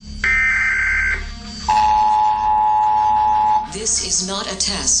This is not a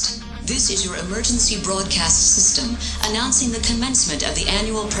test. This is your emergency broadcast system announcing the commencement of the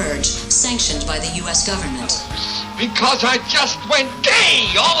annual purge sanctioned by the U.S. government. Because I just went gay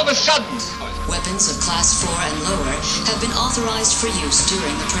all of a sudden. Weapons of Class 4 and lower have been authorized for use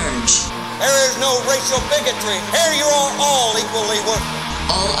during the purge. There is no racial bigotry. Here you are all equally worthless.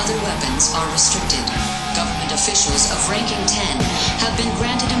 All other weapons are restricted. Government officials of ranking 10 have been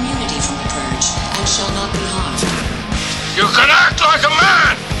granted immunity from the purge and shall not be harmed. You can act like a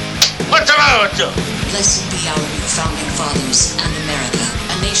man! What's the matter with you? Blessed be our new founding fathers and America,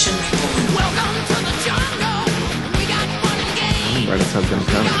 a nation reborn. Welcome to the jungle. We got fun and games. Right outside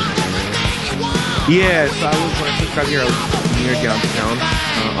downtown. Yeah, so I first got here, I was near downtown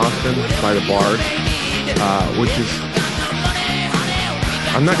Austin by the bar, which is,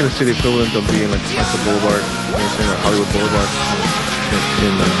 I'm not going to say the equivalent of being like the Boulevard, you know what I'm saying, like Hollywood Boulevard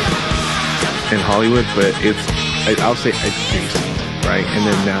in Hollywood, but I'll say adjacent, right? And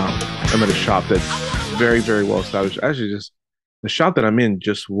then now I'm at a shop that's very, very well established. Actually, just the shop that I'm in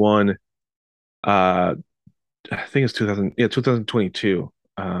just won, I think it's 2022.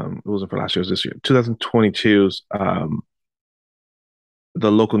 It wasn't for last year, it was this year. 2022's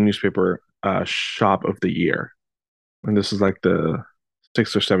the local newspaper shop of the year. And this is like the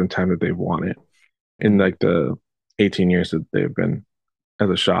 6th or 7th time that they've won it in like the 18 years that they've been as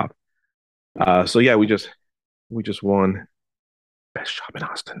a shop. So yeah, we just won best shop in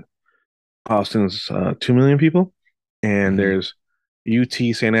Austin. Austin's 2 million people, and there's UT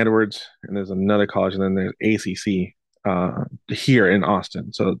St. Edwards, and there's another college, and then there's ACC here in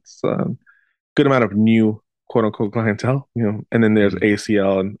Austin. So it's a good amount of new quote unquote clientele, you know. And then there's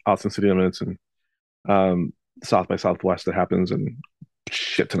ACL and Austin City Limits and South by Southwest that happens, and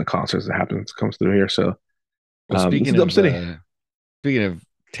shit ton of concerts that comes through here. So speaking of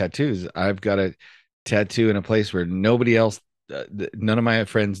tattoos, I've got a tattoo in a place where nobody else, none of my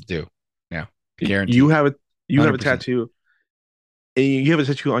friends do. Now, guaranteed. You have a 100%. tattoo. You have a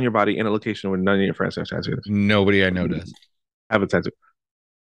tattoo on your body in a location where none of your friends have tattoos. Nobody I know does. Have a tattoo.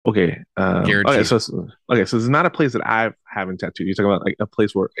 Okay. Okay. So it's not a place that I haven't tattooed. You're talking about like a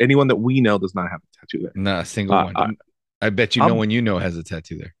place where anyone that we know does not have a tattoo there. Not a single one. I bet you no one you know has a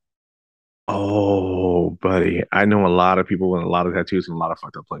tattoo there. Oh, buddy. I know a lot of people with a lot of tattoos in a lot of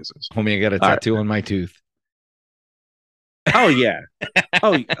fucked up places. Homie, I got a tattoo on my tooth. Oh yeah.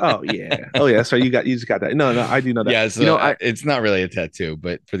 Oh yeah. Oh yeah. So you just got that. No, I do know that. Yeah, so it's not really a tattoo,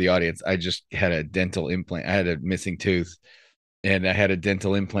 but for the audience, I just had a dental implant. I had a missing tooth, and I had a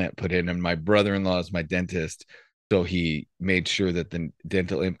dental implant put in, and my brother-in-law is my dentist, so he made sure that the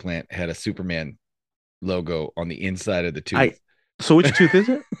dental implant had a Superman logo on the inside of the tooth. So which tooth is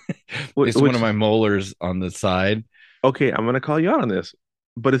it? It's one of my molars on the side. Okay, I'm gonna call you out on this,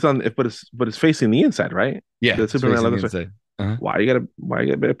 but it's facing the inside, right? Yeah, the Superman logo inside. Uh-huh. Why you gotta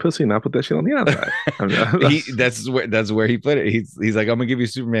be a pussy and not put that shit on the outside? That's where he put it. He's like, I'm gonna give you a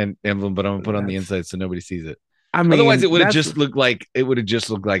Superman emblem, but I'm gonna put it on the inside so nobody sees it. I mean, otherwise it would have just looked like a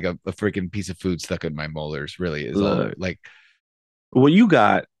freaking piece of food stuck in my molars. Really, is all like. Well, you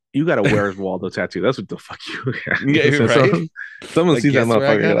got a Where's Waldo tattoo. That's what the fuck you got. Yeah, right? Someone sees that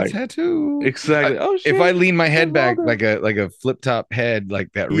motherfucker like tattoo. Exactly. Oh shit. If I lean my head back like a flip top head,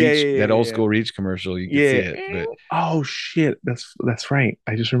 like that Reach, that old school Reach commercial, you can see it. But oh shit, that's right.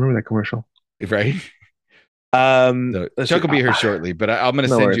 I just remember that commercial. Right. So Chuck will be here shortly, but I'm going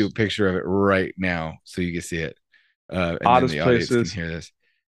to send you a picture of it right now so you can see it. And oddest then the audience places. can hear this.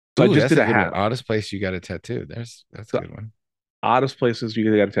 So I just did a hat. Oddest place you got a tattoo. That's a good one. Oddest places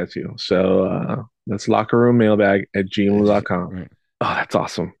you got a tattoo. So that's lockerroommailbag@gmail.com. Right. Oh, that's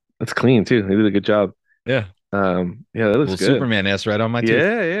awesome. That's clean too. They did a good job. Yeah. Yeah, that was good. Superman S right on my tooth.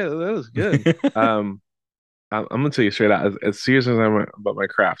 Yeah, that was good. I'm gonna tell you straight out, as serious as I am about my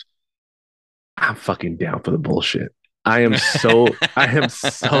craft, I'm fucking down for the bullshit. I am so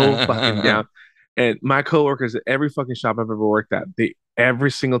fucking down. And my coworkers at every fucking shop I've ever worked at,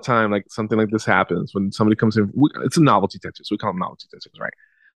 every single time like something like this happens, when somebody comes in, it's a novelty tattoo, so we call them novelty tattoos, right?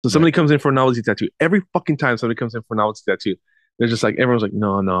 So somebody comes in for a novelty tattoo. Every fucking time somebody comes in for a novelty tattoo, they're just like, everyone's like,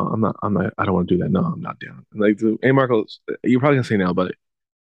 no, I'm not, I don't want to do that. No, I'm not down. Like, hey, Marco, you're probably gonna say no, but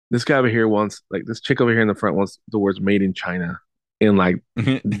this guy over here wants, like, this chick over here in the front wants the words "made in China" in like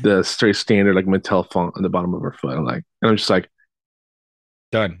the straight standard like Mattel font on the bottom of her foot. I'm just like,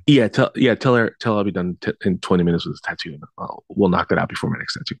 done. Yeah, tell her I'll be done in 20 minutes with this tattoo, and we'll knock that out before my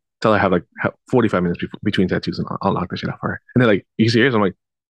next tattoo. Tell her I have like 45 minutes between tattoos, and I'll knock that shit out for her. And they're like, "You serious?" I'm like,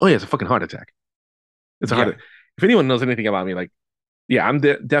 "Oh yeah, it's a fucking heart attack. It's a heart." If anyone knows anything about me, like, yeah, I'm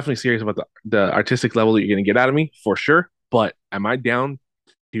definitely serious about the artistic level that you're gonna get out of me for sure. But am I down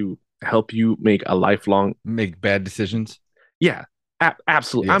to help you make bad decisions? Yeah,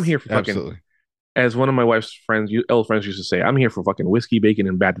 absolutely. Yes, I'm here for fucking, absolutely. as one of my wife's friends, old friends used to say, I'm here for fucking whiskey, bacon,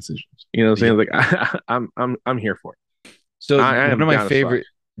 and bad decisions. You know what I'm saying? Like I'm here for it. So I am one of my down as fuck. favorite.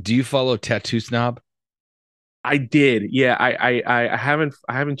 Do you follow Tattoo Snob? I did. Yeah, I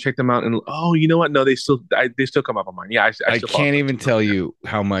haven't checked them out. And oh, you know what? No, they still come up on mine. Yeah, I I still follow can't them even too. tell you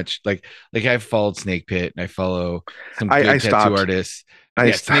how much like I've followed Snake Pit and I follow some good I tattoo stopped. artists.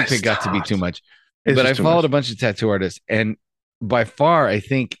 I Snake Pit got to be stopped. too much. It's But I just too followed much. a bunch of tattoo artists, and by far, I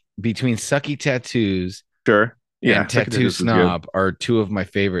think between Sucky Tattoos Sure. Yeah, and Second Tattoo Tattoos is good. Snob are two of my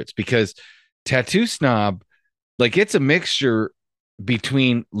favorites because Tattoo Snob, like it's a mixture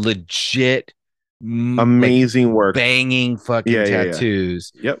between legit Amazing work. banging fucking Yeah, yeah, yeah.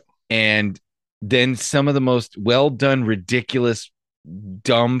 tattoos Yep. and then some of the most well done, ridiculous,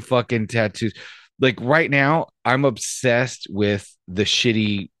 dumb fucking tattoos. Like right now, I'm obsessed with the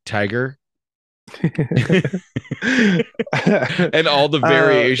shitty tiger and all the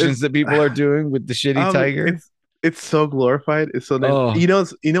variations that people are doing with the shitty tiger. It's so glorified. It's so nice. Oh. You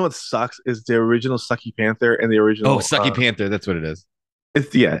know what sucks is the original Sucky Panther and the original. Oh, Sucky Panther. That's what it is.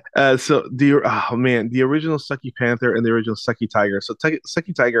 It's yeah. So the original Sucky Panther and the original Sucky Tiger. So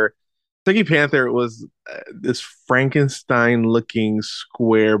Sucky Panther was this Frankenstein-looking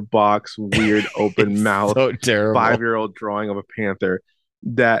square box, weird open mouth, So terrible. 5-year-old drawing of a panther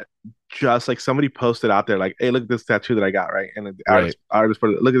that just like somebody posted out there, like, "Hey, look at this tattoo that I got," right? And the artist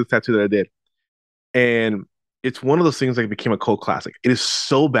put it, "Look at this tattoo that I did," and it's one of those things that became a cult classic. It is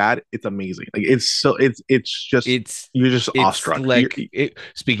so bad, it's amazing. Like you're just awestruck. Like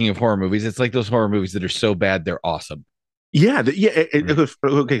speaking of horror movies, it's like those horror movies that are so bad they're awesome. Yeah,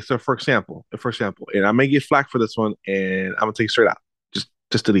 okay. So for example, and I may get flack for this one, and I'm gonna take it straight out.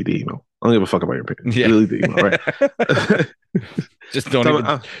 Just delete the email. I don't give a fuck about your opinion. Yeah. Delete the email, right? Just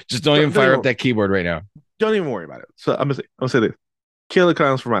don't even fire up that keyboard right now. Don't even worry about it. So I'm gonna say this: Killer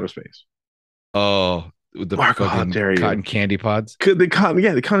Clowns from Outer Space. Oh, the Marco, how fucking dare you. cotton candy pods. The cotton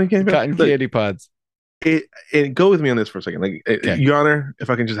candy Cotton Look, candy pods. It go with me on this for a second. Like, Okay. Your Honor, if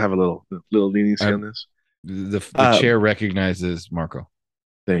I can just have a little leniency on this. The chair recognizes Marco.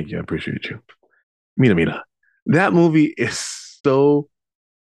 Thank you. I appreciate you. Mina. That movie is so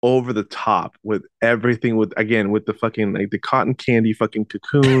over the top with everything with the fucking like the cotton candy fucking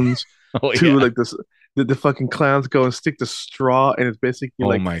cocoons Oh, to yeah. like this the fucking clowns go and stick the straw and it's basically Oh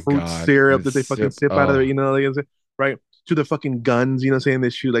like my fruit God. syrup that they fucking sip out of Oh. it, you know, like, right? To the fucking guns, you know what I'm saying? They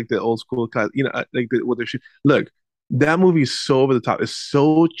shoot like the old school class, you know, like what they shoot. Look, that movie is so over the top. It's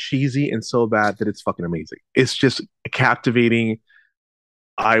so cheesy and so bad that it's fucking amazing. It's just captivating.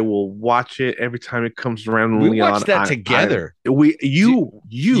 I will watch it every time it comes around. We watched that together. You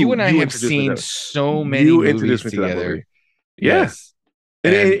and I have introduced me seen to that. so many You movies introduced me to that together. movie. Yeah. Yes.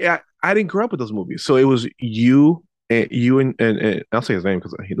 And I didn't grow up with those movies, so it was you and I'll say his name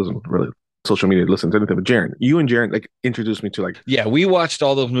because he doesn't really social media listen to anything. But Jaren, you and Jaren like introduced me to like Yeah, we watched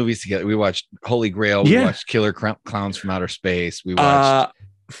all those movies together. We watched Holy Grail. We Yeah. watched Killer Clowns from Outer Space. We watched.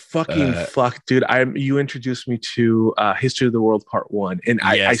 fuck, dude. You introduced me to History of the World Part 1, and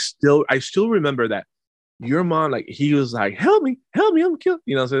I Yes. still remember that your mom, like, he was like, help me, I'm killed.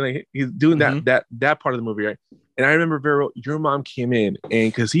 You know, so like, he's doing Mhm. that part of the movie, right? And I remember very well, your mom came in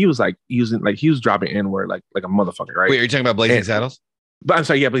and because he was like using like he was dropping N-word like a motherfucker, right? Wait, are you talking about Blazing And- Saddles? But I'm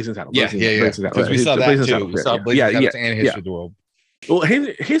sorry, yeah, Blazing Saddles. Yeah. Blazing Saddles. Because we saw that Blazing too. Saddles, We saw yeah. Blazing Yeah, Saddles yeah, and History of the World. Well,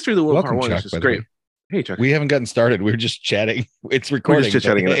 History of the World Welcome, Part 1 Chuck, is by just the great. way. Hey, Chuck. We haven't gotten started. We're just chatting. It's recording. just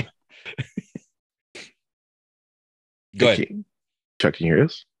chit-chatting okay? Good. Chuck, can you hear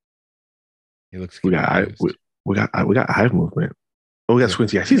us? He looks. We got confused. we got eye movement. Oh, we got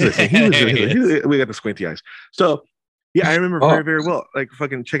squinty eyes. He's listening. We got the squinty eyes. So yeah, I remember very, very well, like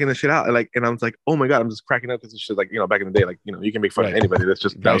fucking checking this shit out. And I was like, oh my God, I'm just cracking up because it's just like, you know, back in the day, like, you know, you can make fun of Right. anybody. That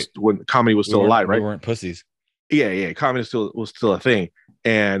was Right. when comedy was We still weren't- alive, right? We weren't pussies. Yeah, comedy was still a thing.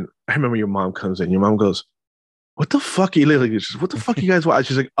 And I remember your mom comes in. Your mom goes, "What the fuck?" You literally just, "What the fuck you guys watch?"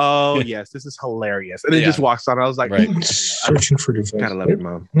 She's like, "Oh yes, this is hilarious," and then Yeah. just walks on. I was like, Right. Searching for device. "Gotta love your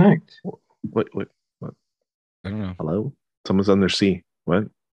mom." Connect. What? I don't know. Hello? Someone's under C. What?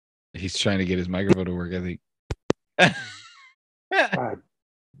 He's trying to get his microphone to work. I think.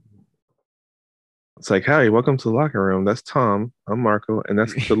 It's like, "Hi, welcome to the locker room. That's Tom. I'm Marco, and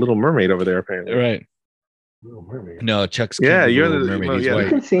that's the Little Mermaid over there." Apparently, Right. Little Mermaid. No, Chuck's. Yeah, cute you're little the- mermaid. well, He's yeah. You white.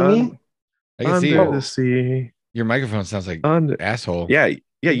 can see me. I can see under you. the sea. Your microphone sounds like Under. asshole. Yeah. You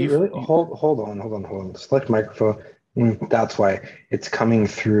You really? Hold on. Select microphone. That's why it's coming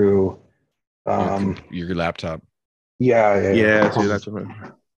through. Your laptop. Yeah, dude. That's what.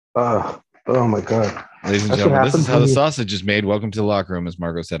 Oh my God. Ladies and That's what gentlemen, this is happens how the when you- sausage is made. Welcome to the locker room. As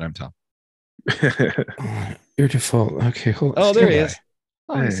Margot said, I'm Tom. Your default. Okay, hold on. Oh, there he Stand is.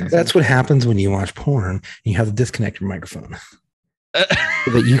 by. Oh, he sounds That's what happens when you watch porn and you have to disconnect your microphone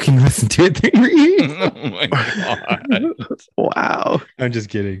so that you can listen to it through your ears. Oh my god! Wow. I'm just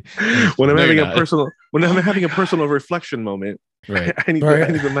kidding. When I'm No, having you're a not. personal Oh my having a God. personal reflection moment, Right. I need Right. I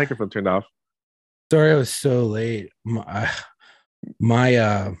need the microphone turned off. Sorry, I was so late. I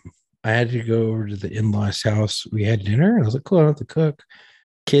had to go over to the in-laws house. We had dinner. I was like, cool, I don't have to cook.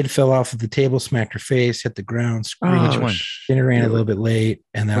 Kid fell off of the table, smacked her face, hit the ground, screamed. Which one? Dinner ran a little bit late,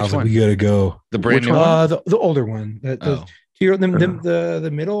 and then I Which was like, one? we gotta go. The brand Which new one? one. The older one. Oh, The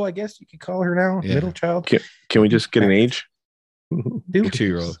middle, I guess you could call her now. Yeah. Middle child. Can we just get an age? Dude. your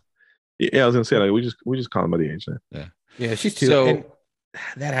 2-year-old. Yeah, I was gonna say like we just call them by the age then. Yeah, she's two. So- And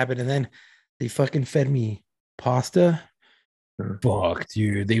that happened, and then they fucking fed me pasta. Fuck,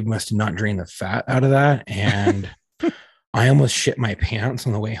 dude. They must have not drained the fat out of that. And I almost shit my pants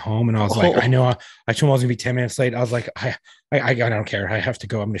on the way home. And I was like, I know I told him I was gonna be 10 minutes late. I was like, I don't care. I have to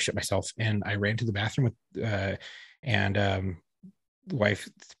go. I'm gonna shit myself. And I ran to the bathroom with the wife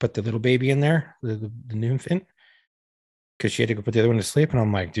put the little baby in there, the new infant. Because she had to go put the other one to sleep. And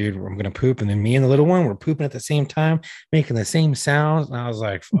I'm like, dude, I'm gonna poop. And then me and the little one were pooping at the same time, making the same sounds. And I was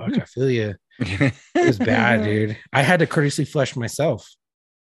like, fuck, I feel you. It was bad, dude. I had to courteously flush myself.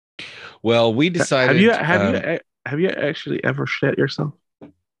 Well, we decided. Have you actually ever shit yourself?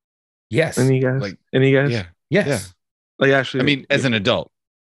 Yes. Any guys? Like- Any guys? Yeah. Yes. Yeah. Like actually I mean, as an adult,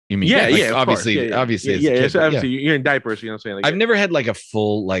 you mean? yeah, Like, yeah, of course. obviously, Yeah, obviously, as yeah, a kid, so but obviously you're in diapers. You know what I'm saying? Like, I've never had like a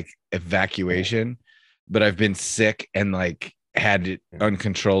full like evacuation, but I've been sick and like had it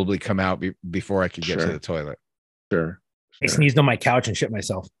uncontrollably come out before I could get to Sure. the toilet. sure. I sneezed on my couch and shit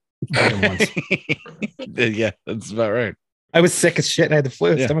myself. More than once. Yeah, that's about right. I was sick as shit and I had the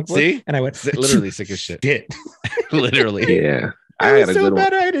flu, Yeah. stomach flu. See? And I went Literally sick as shit. Shit. Literally. Yeah, I I had was a so good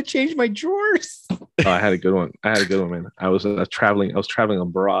bad one. I had to change my drawers. Oh, I had a good one. Man. I was traveling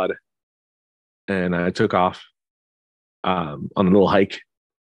abroad, and I took off on a little hike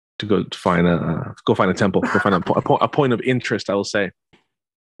to go find a temple, go find a point of interest, I will say.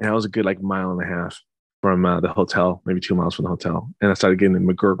 And I was a good like mile and a half from the hotel, maybe 2 miles from the hotel, and I started getting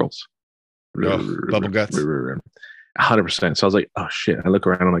the McGurgles. Bubble guts. 100%. So I was like, oh shit. I look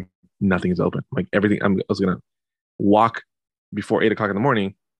around, I'm like, nothing's open. Like everything, I was gonna walk before 8 o'clock in the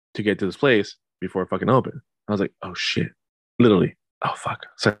morning to get to this place before it fucking open. I was like, oh shit. Literally, oh fuck.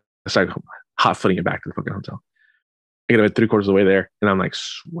 So I started hot footing it back to the fucking hotel. I get about 3/4 of the way there, and I'm like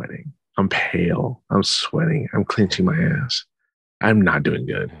sweating. I'm pale. I'm sweating. I'm clenching my ass. I'm not doing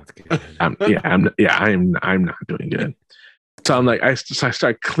good. I'm not doing good. So I'm like, I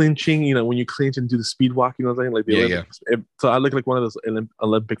start clinching. You know, when you clinch and do the speed walk, you know what I'm saying? Like the Yeah, Olympics. So I look like one of those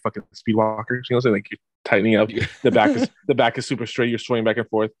Olympic fucking speed walkers. You know what I'm saying? Like you're tightening up. The back is super straight. You're swaying back and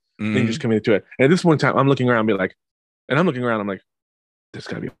forth. Then you just come into it. And at this one time, I'm looking around, I'm like, there's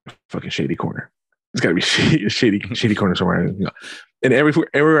gotta be a fucking shady corner. There's gotta be shady corner somewhere. And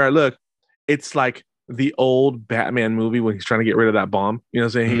everywhere I look, it's like the old Batman movie when he's trying to get rid of that bomb. You know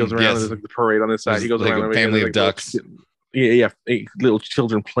what I'm saying? He goes around, yes. and there's like the parade on his side. There's He goes like around a family of like, ducks. Yeah, little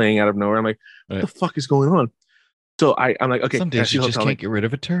children playing out of nowhere. I'm like, what the fuck is going on? So I'm like, okay, Some can I days see you the just hotel? can't get rid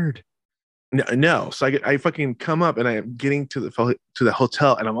of a turd. No. So I fucking come up and I'm getting to the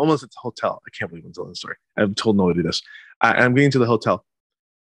hotel, and I'm almost at the hotel. I can't believe I'm telling the story. I've told nobody this. I'm getting to the hotel,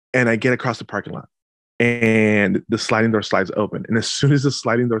 and I get across the parking lot, and the sliding door slides open. And as soon as the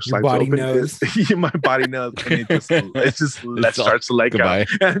sliding door slides body open, knows. my body knows, and it just starts to let go. Goodbye.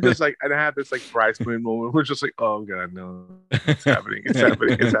 And I'm just like, and I have this like Bryce Moon moment. We're just like, oh god, no, it's happening, it's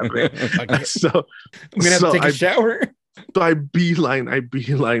happening, it's happening. So I'm gonna have to take a shower. So I beeline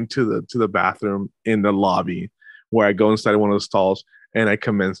to the bathroom in the lobby, where I go inside one of the stalls, and I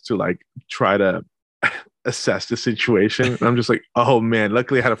commence to like try to assess the situation. And I'm just like, oh man,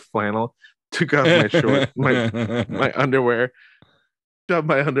 luckily I had a flannel, took off my short, my underwear, shoved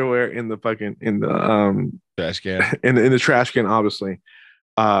my underwear in the Trash can. in the trash can, obviously.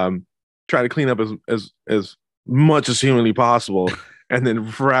 Try to clean up as much as humanly possible, and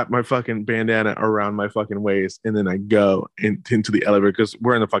then wrap my fucking bandana around my fucking waist, and then I go into the elevator because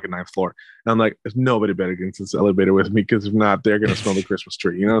we're in the fucking 9th floor. And I'm like, there's nobody better get into this elevator with me, because if not, they're gonna smell the Christmas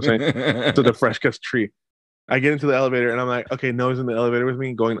tree. You know what I'm saying? So the fresh cut tree. I get into the elevator, and I'm like, okay, no one's in the elevator with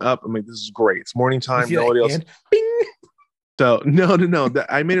me. Going up, I'm like, this is great. It's morning time. Nobody else. Bing. So no.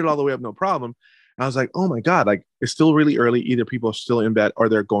 I made it all the way up, no problem. And I was like, oh my god, like it's still really early. Either people are still in bed or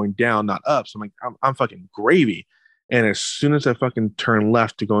they're going down, not up. So I'm like, I'm fucking gravy. And as soon as I fucking turn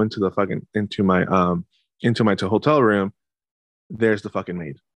left to go into my hotel room, there's the fucking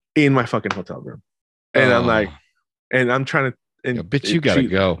maid in my fucking hotel room. And I'm like, and I'm trying to. And Bitch, you gotta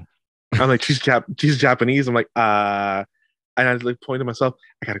go. I'm like, she's Japanese. I'm like, and I like point to myself,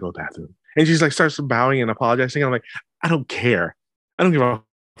 I gotta go to the bathroom. And she's like starts bowing and apologizing. And I'm like, I don't care. I don't give a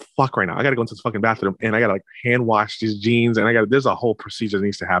fuck right now. I gotta go into the fucking bathroom and I gotta like hand wash these jeans and there's a whole procedure that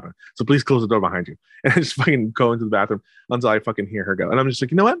needs to happen. So please close the door behind you. And I just fucking go into the bathroom until I fucking hear her go. And I'm just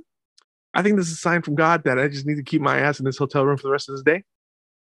like, you know what? I think this is a sign from God that I just need to keep my ass in this hotel room for the rest of this day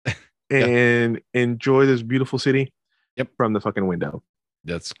and enjoy this beautiful city from the fucking window.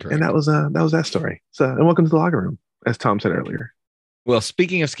 That's correct. And that was that story. So, and welcome to the locker room, as Tom said earlier. Well,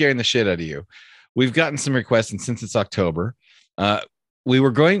 speaking of scaring the shit out of you, we've gotten some requests, and since it's October, we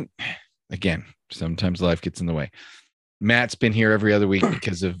were going again. Sometimes life gets in the way. Matt's been here every other week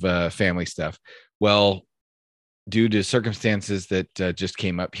because of family stuff. Well, due to circumstances that just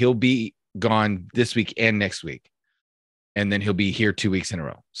came up, he'll be gone this week and next week, and then he'll be here 2 weeks in a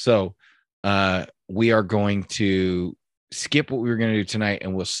row. So we are going to skip what we were going to do tonight,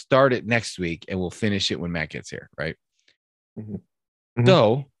 and we'll start it next week, and we'll finish it when Matt gets here, right? Mm-hmm. Mm-hmm.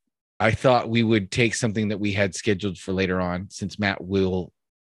 So I thought we would take something that we had scheduled for later on, since Matt will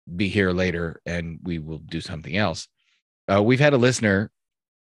be here later, and we will do something else. We've had a listener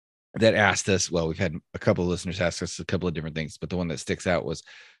that asked us, well, we've had a couple of listeners ask us a couple of different things, but the one that sticks out was,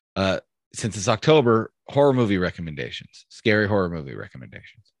 since it's October, horror movie recommendations, scary horror movie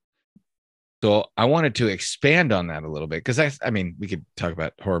recommendations. So I wanted to expand on that a little bit, because I mean, we could talk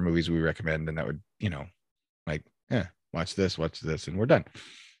about horror movies we recommend, and that would, like, watch this, and we're done.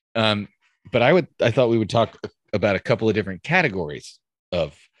 But I thought we would talk about a couple of different categories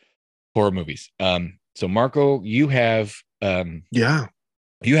of horror movies. So Marco, you have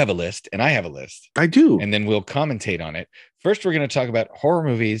you have a list, and I have a list. I do. And then we'll commentate on it. First, we're going to talk about horror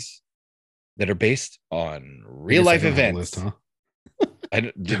movies that are based on real life events. List, huh?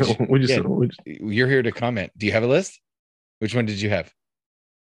 You're here to comment. Do you have a list? Which one did you have?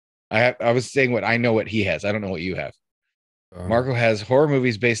 I was saying what I know what he has. I don't know what you have. Marco has horror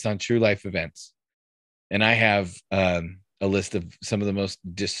movies based on true life events, and I have a list of some of the most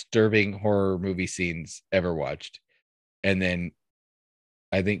disturbing horror movie scenes ever watched. And then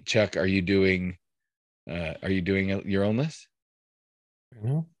I think, Chuck, are you doing your own list?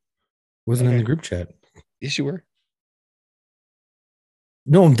 No, wasn't in the group chat. Yes, you were.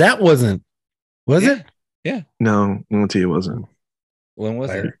 No, that wasn't. Was it? Yeah. No, I won't tell you it wasn't. When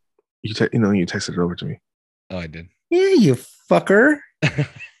was it? You texted it over to me. Oh, I did. Yeah, you fucker.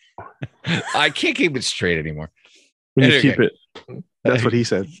 I can't keep it straight anymore. When you keep it. That's what he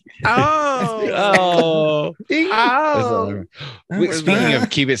said. Oh. Speaking of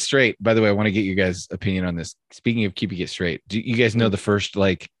keep it straight, by the way, I want to get you guys' opinion on this. Speaking of keeping it straight, do you guys know the first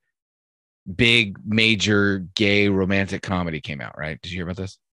like big major gay romantic comedy came out, right? Did you hear about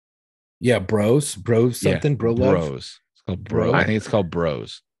this? Yeah, Bros something, Bro Love. Bros. It's called Bros. I think it's called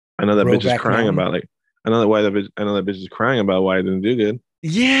Bros. I know that bitch is crying about like. I know that bitch is crying about why it didn't do good.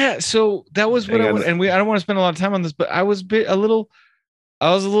 Yeah, so that was what I want, and I don't want to spend a lot of time on this, but I was a little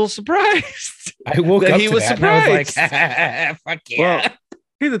surprised. I woke that up he to was that surprised. And I was like, fuck yeah. Well,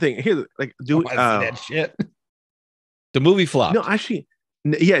 here's the thing. That shit. The movie flopped. No, actually,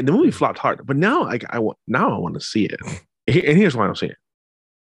 yeah, the movie flopped hard. But now, I want to see it. And here's why I don't see it.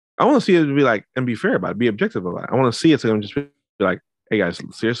 I want to see it to be like and be fair about it, be objective about it. I want to see it so I'm just be like, hey guys,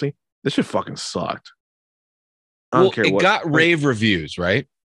 seriously, this shit fucking sucked. It got rave reviews, right?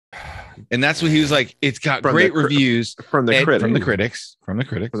 And that's what he was like. It's got great reviews from the critics.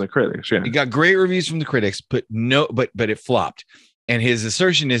 Yeah, it got great reviews from the critics, but it flopped. And his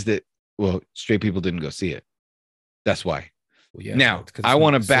assertion is that straight people didn't go see it. That's why. Well, yeah, now I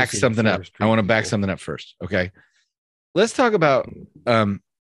want to back something up. I want to back something up first. Okay, let's talk about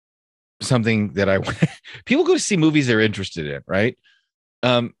something that people go to see movies they're interested in, right?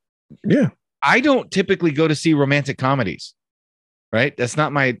 Yeah. I don't typically go to see romantic comedies, right? That's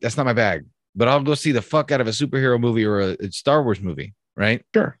not my bag, but I'll go see the fuck out of a superhero movie or a Star Wars movie, right?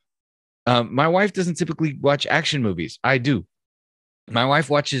 Sure. My wife doesn't typically watch action movies. I do. My wife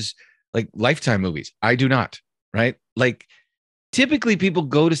watches like Lifetime movies. I do not, right? Like typically people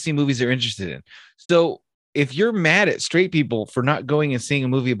go to see movies they're interested in. So if you're mad at straight people for not going and seeing a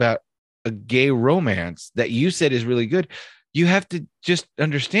movie about a gay romance that you said is really good, you have to just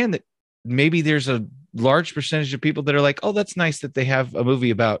understand that maybe there's a large percentage of people that are like, oh, that's nice that they have a movie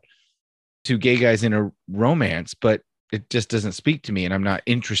about two gay guys in a romance, but it just doesn't speak to me and I'm not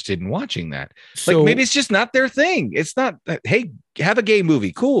interested in watching that. So, like maybe it's just not their thing. It's not, hey, have a gay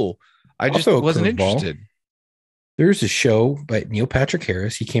movie. Cool. I just wasn't interested. There's a show by Neil Patrick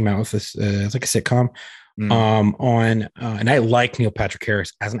Harris. He came out with this, it's like a sitcom and I like Neil Patrick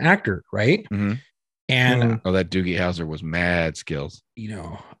Harris as an actor, right? Mm-hmm. And Oh, that Doogie Howser was mad skills.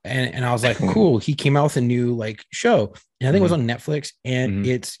 and I was like, cool. He came out with a new like show, and I think it was on Netflix. And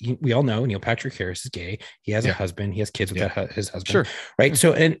we all know Neil Patrick Harris is gay. He has a husband. He has kids with his husband. Sure. Right.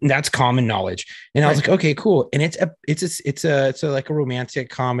 So, and that's common knowledge. And I was like, okay, cool. And it's like a romantic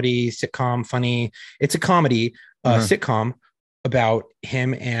comedy sitcom, funny. It's a comedy sitcom about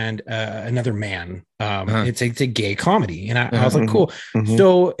him and another man. It's a gay comedy, and I was like, cool.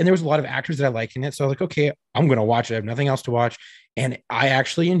 So, and there was a lot of actors that I liked in it, so I was like, okay, I'm gonna watch it. I have nothing else to watch, and I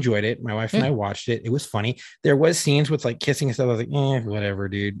actually enjoyed it. My wife and I watched it. It was funny. There was scenes with like kissing and stuff. I was like, whatever,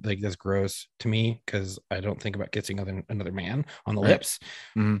 dude. Like that's gross to me because I don't think about kissing another man on the lips.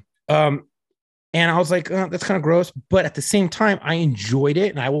 And I was like, that's kind of gross, but at the same time, I enjoyed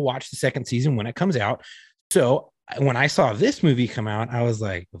it, and I will watch the second season when it comes out. So when I saw this movie come out, I was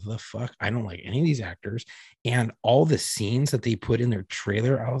like, the fuck? I don't like any of these actors. And all the scenes that they put in their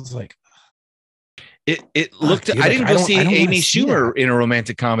trailer, I was like, it looked, dude, I didn't go see Amy Schumer in a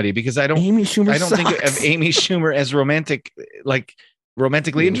romantic comedy because I don't think of Amy Schumer as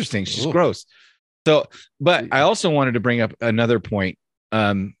romantically interesting. She's gross. So, but I also wanted to bring up another point.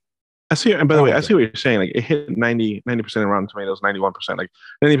 I see, and by the way, I see what you're saying. Like it hit 90% in Rotten Tomatoes, 91%, like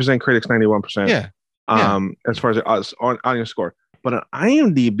 90% critics, 91%. Yeah. As far as audience score, but on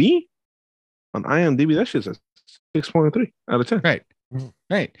IMDb, that shit's a 6.3 out of 10.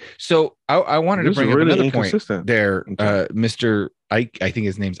 Right. So I wanted to bring up another point there, Mr. Ike. I think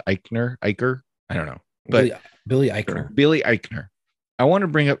his name's Eichner. I don't know, but Billy Eichner. Billy Eichner. I want to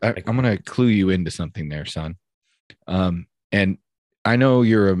bring up. I'm going to clue you into something there, son. And I know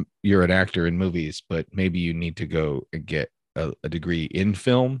you're an actor in movies, but maybe you need to go and get a degree in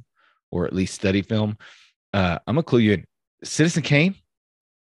film, or at least study film. I'm gonna clue you in. Citizen Kane,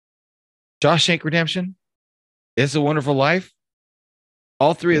 Shawshank Redemption, It's a Wonderful Life.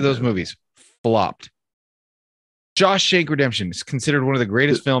 All three of those movies flopped. Shawshank Redemption is considered one of the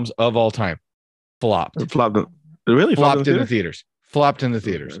greatest films of all time. Flopped. Really? Flopped in the theaters. Flopped in the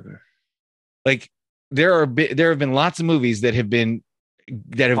theaters. Like there have been lots of movies that have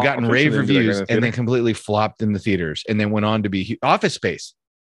gotten rave reviews and then completely flopped in the theaters, and then went on to be Office Space.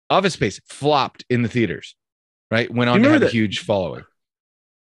 Office Space flopped in the theaters, right? Went on to have a huge following.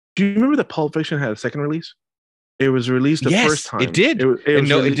 Do you remember that Pulp Fiction had a second release? It was released the first time. It did.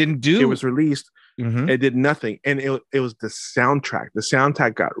 It didn't do. It was released. It did nothing. And it was the soundtrack. The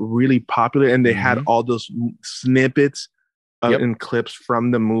soundtrack got really popular, and they had all those snippets and clips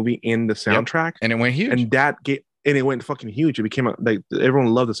from the movie in the soundtrack. And it went huge. And it went fucking huge. It became like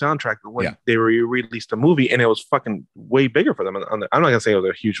everyone loved the soundtrack. But when they released the movie, and it was fucking way bigger for them. I'm not gonna say it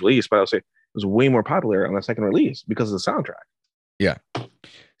was a huge release, but I'll say it was way more popular on the second release because of the soundtrack. Yeah.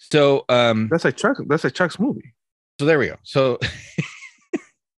 So that's like Chuck's movie. So there we go. So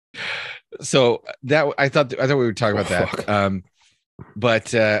that I thought we were talking about that.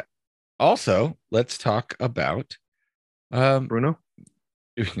 But also let's talk about Bruno.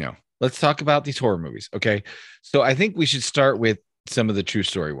 No. Let's talk about these horror movies. Okay. So I think we should start with some of the true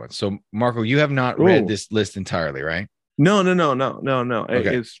story ones. So Marco, you have not read this list entirely, right? No.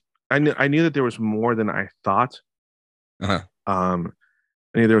 Okay. I knew that there was more than I thought. Uh-huh. I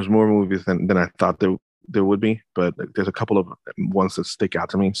knew there was more movies than I thought there would be, but there's a couple of ones that stick out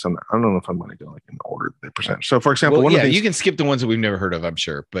to me. So I don't know if I'm going to go like in order the percent. So for example, you can skip the ones that we've never heard of, I'm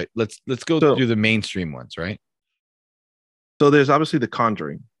sure, but let's go through the mainstream ones, right? So there's obviously The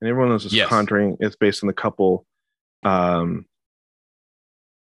Conjuring, and everyone knows this. Conjuring is based on the couple. So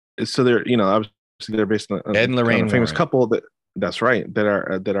they're obviously they're based on Ed and Lorraine famous Warren. couple that's right that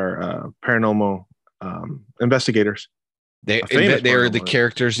are paranormal investigators. They are the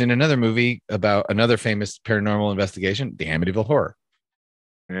characters in another movie about another famous paranormal investigation, The Amityville Horror,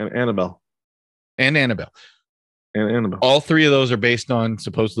 and Annabelle. All three of those are based on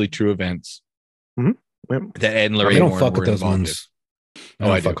supposedly true events. That Ed and Lorraine. I don't fuck with those ones.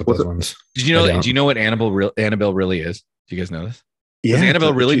 I do. Fuck with those ones. Did you know? Do you know what Annabelle really is? Do you guys know this? Yeah,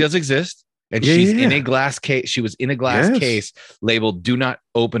 Annabelle really does exist, and she's in a glass case. She was in a glass case labeled "Do not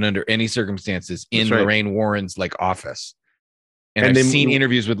open under any circumstances" in Lorraine Warren's office. And I've seen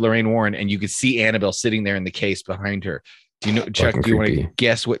interviews with Lorraine Warren, and you could see Annabelle sitting there in the case behind her. Do you know, Chuck? Do you want to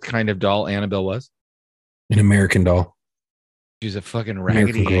guess what kind of doll Annabelle was? An American doll. She's a fucking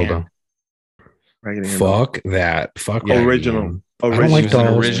Raggedy Ann. Fuck that. Fuck original. I don't like dolls.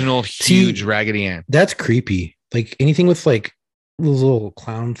 An original huge Raggedy Ann. That's creepy. Like anything with those little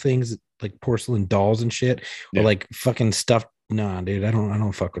clown things, like porcelain dolls and shit, or fucking stuffed. Nah, dude, I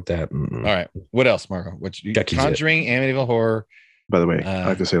don't fuck with that. All right. What else, Marco? Conjuring, Amityville Horror. By the way, I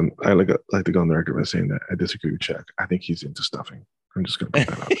like to say I like to go on the record by saying that I disagree with Chuck. I think he's into stuffing. I'm just gonna put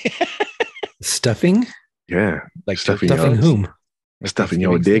that out. Stuffing? Yeah, Like Stuffing turkey Stuffing dogs? whom? Like stuffing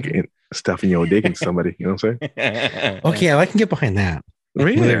your Thanksgiving dick and stuffing your dick in somebody. You know what I'm saying? Okay, I can get behind that.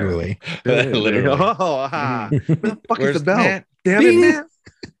 Right? Literally. Literally. Oh, aha. Where the fuck Where's is the bell? Matt? Damn it, Bing. Matt.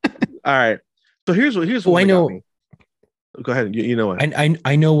 All right. So here's what Oh, I they got know. me. Go ahead. You know what?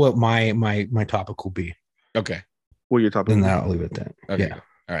 I know what my topic will be. Okay. What your topic? Then was? that'll leave it then. Okay. Yeah.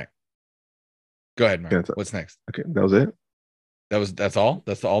 All right. Go ahead, Mark. Yeah, so- What's next? Okay, that was it. That's all?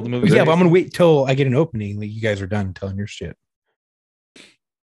 That's all the movies? Yeah, but I'm gonna wait till I get an opening. Like you guys are done telling your shit.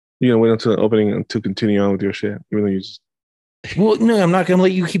 You're gonna wait until the opening to continue on with your shit, even though you just Well, no, I'm not gonna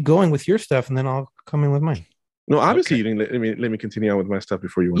let you keep going with your stuff, and then I'll come in with mine. no. Obviously, Okay. you didn't let me continue on with my stuff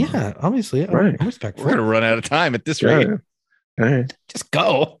before you went. on. Yeah, obviously, Right. I'm respectful. We're gonna run out of time at this Yeah. rate. All right. Just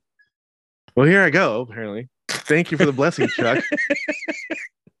go. Well, here I go. Apparently, thank you for the blessing, Chuck.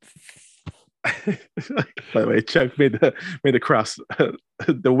 By the way, Chuck made the cross,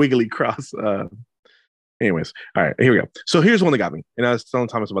 the wiggly cross. Anyways, all right, here we go. So here's one that got me, and I was telling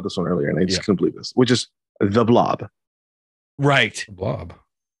Thomas about this one earlier, and I just couldn't believe this, which is The Blob. Right. Blob.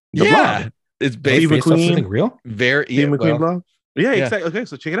 The yeah. Blob. It's Steve based Based off McQueen. something real? very Steve McQueen well, Blob. Yeah, Yeah. exactly. Okay,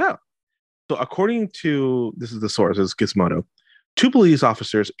 so check it out. So according to this is the source, it's Gizmodo. 2 police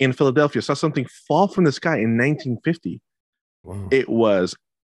officers in Philadelphia saw something fall from the sky in 1950. Wow. It was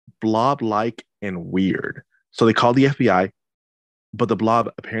blob-like and weird. So they called the FBI, but the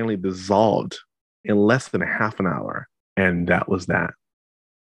blob apparently dissolved in less than a half an hour, and that was that.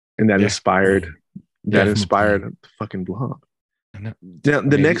 And that Yeah. inspired Definitely. the fucking blob. I know. Now the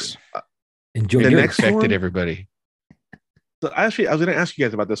Maybe. next, Enjoy the your next Affected one? everybody. so actually, I was going to ask you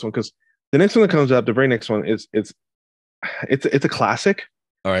guys about this one because the next one that comes up, the very next one is it's a classic,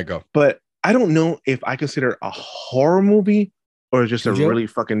 All right, go. but I don't know if I consider it a horror movie or just a Cujo? really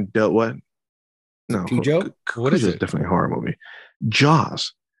fucking dope. What? No, Cujo? What is Cujo's it? definitely a horror movie.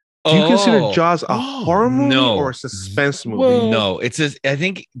 Jaws. Do you consider Jaws a horror movie no. or a suspense movie? Well, No, it's I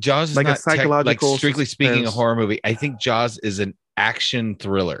think Jaws is Like a not psychological like strictly speaking a suspense. horror movie. I think Jaws is an action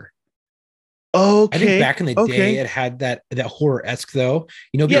thriller. Okay. I think back in the okay. day, it had that horror-esque though.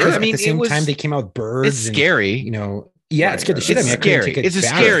 You know, Yeah, because I mean, at the it same was- time they came out with birds. It's and, scary. You know, yeah, Right, it scared the right, shit out of It's me. I couldn't scary. take It's a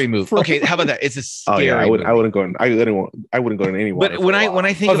back. scary movie. Okay, how about that? It's a Oh scary yeah, I movie. wouldn't go. I wouldn't go in any water. But for when a I while.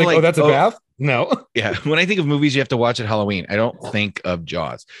 think I was of like, oh, that's a bath? No. Yeah, when I think of movies you have to watch at Halloween, I don't think of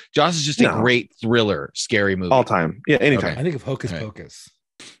Jaws. Jaws is just a No. great thriller, scary movie. all time, yeah, anytime. I think of Hocus All right. Pocus.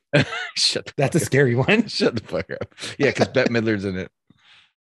 Shut the That's a fuck scary one. up. Shut the fuck up. Yeah, because Bette Midler's in it.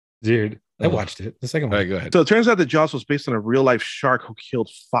 Dude. I Oh. watched it. The second All one. right, go ahead. So it turns out that Jaws was based on a real life shark who killed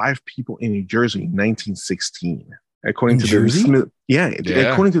 5 people in New Jersey in 1916, according In to Jersey? the Smith. Yeah,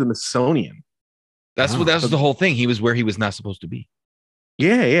 Yeah. according to the Smithsonian. That's Wow. that's the whole thing. He was where he was not supposed to be.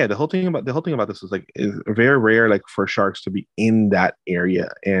 Yeah. The whole thing about this is like is very rare, like for sharks to be in that area,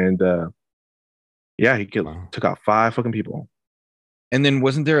 and yeah, he Wow. took out 5 fucking people. And then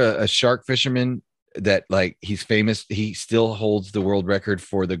wasn't there a shark fisherman that like he's famous? He still holds the world record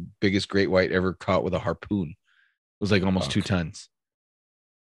for the biggest great white ever caught with a harpoon. It was like almost Fuck. 2 tons.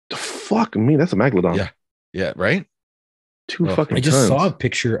 Fuck me, that's a megalodon. Yeah. Yeah, right? 2 Oh, fucking. I just tons.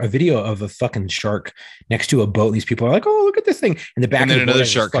 saw a video of a fucking shark next to a boat. And these people are like, "Oh, look at this thing!" And the back And of then the boat another has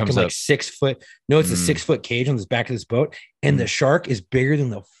this shark fucking comes like up. 6 foot. No, it's a Mm. 6 foot cage on the back of this boat, and the shark is bigger than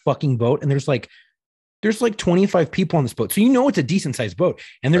the fucking boat. And there's like 25 people on this boat, so you know it's a decent sized boat.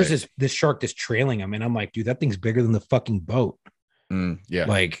 And there's Right. this shark that's trailing him, and I'm like, dude, that thing's bigger than the fucking boat. Yeah.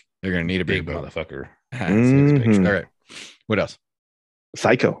 Like They're gonna need a big big boat. motherfucker. Mhm. All right. What else?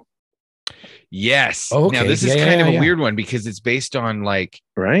 Psycho, Yes. Oh, Now okay. this is Yeah, kind of a yeah. weird one because it's based on like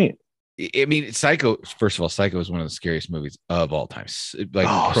right? I mean, Psycho. First of all, Psycho is one of the scariest movies of all time. Like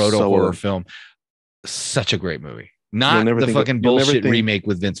Oh, proto so horror well. film. Such a great movie. Not never the think of- fucking you'll never bullshit think- remake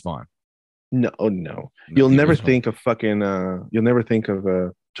with Vince Vaughn. No. No, You'll he never was think of fucking. You'll never think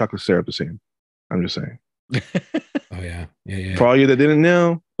of chocolate syrup the same. I'm just saying. Oh yeah. For all you that didn't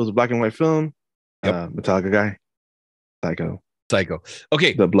know, it was a black and white film. Yep. Metallica guy, Psycho, Psycho.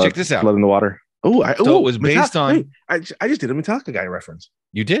 Okay, the blood. check this out. Blood in the water. Oh, So it was based on- Wait, I just did a Metallica guy reference.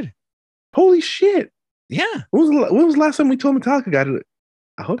 You did? Holy shit! Yeah. When was the last time we told Metallica guy to?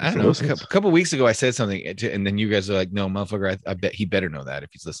 I hope I don't he know. A listens. couple weeks ago, I said something, and then you guys are like, "No, motherfucker! I bet he better know that if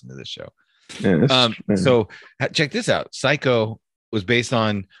he's listening to this show." Yeah, yeah. So check this out. Psycho was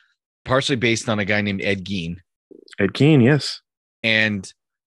partially based on a guy named Ed Gein, Ed Gein, yes, and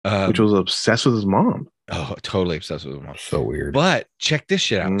which was obsessed with his mom. totally obsessed with him. So weird. But check this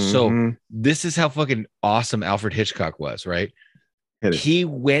shit out. So Mhm. this is how fucking awesome Alfred Hitchcock was, right? Hit it. He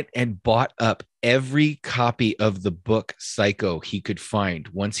went and bought up every copy of the book Psycho he could find.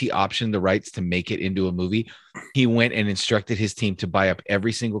 Once he optioned the rights to make it into a movie, he went and instructed his team to buy up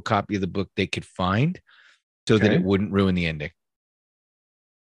every single copy of the book they could find so that it wouldn't ruin the ending.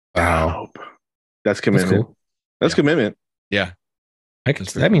 Wow. That's commitment. cool. That's commitment. Yeah.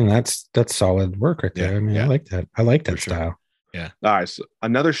 That's solid work right there. Yeah, I mean, yeah. I like that. I like that For sure. style. All right. So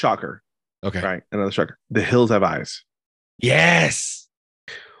another shocker. Okay. Right. Another shocker. The Hills Have Eyes. Yes.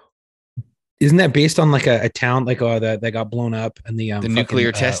 Isn't that based on like a town like that got blown up and the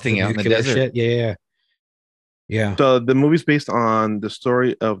nuclear testing out in the nuclear desert. shit? Yeah. So the movie's based on the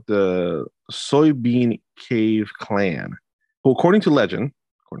story of the Soybean Cave Clan, who, according to legend,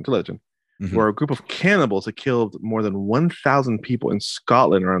 Mhm. were a group of cannibals that killed more than 1,000 people in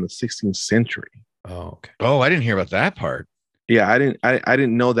Scotland around the 16th century. Oh, okay. Oh, I didn't hear about that part. Yeah, I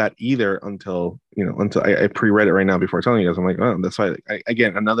didn't know that either until I pre-read it right now before telling you guys. I'm like, oh, that's why.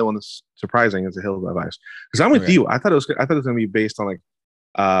 Again, another one that's surprising is The Hills Have Eyes. Because I'm with Okay. you. I thought it was going to be based on like.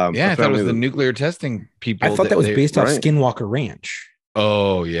 Yeah, a I thought it was family the nuclear testing people. I thought that was based off right. Skinwalker Ranch.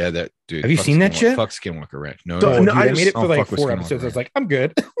 Oh yeah, that dude. Have you fuck seen that Skinwalker- shit? Fuck Skinwalker Ranch. No, So- no, Dude, no, I I just- made it for I'll like fuck with 4 Skinwalker episodes. I was Ranch. like, I'm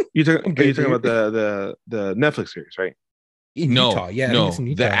good. You're talking Okay, about the Netflix series, right? In no, Utah. Yeah, I think no, it's in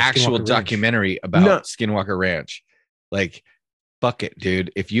Utah, the actual Skinwalker Ranch. documentary about No. Skinwalker Ranch. Like, fuck it,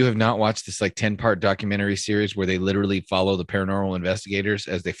 dude. If you have not watched this like 10-part documentary series where they literally follow the paranormal investigators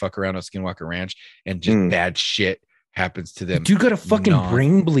as they fuck around on Skinwalker Ranch and just bad shit happens to them. Dude got a fucking Non-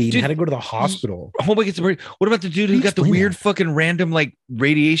 brain bleed Dude, and had to go to the hospital. Oh my God! What about the dude who Can you got the explain weird that? fucking random like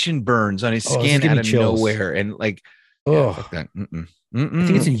radiation burns on his Oh, this is skin giving out me of chills. nowhere and like, Oh, yeah, fuck that. Mm-mm. I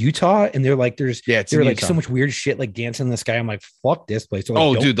think it's in Utah, and they're like, Yeah, it's there in like Utah. so much weird shit like dancing in the sky. I'm like, fuck this place. They're like,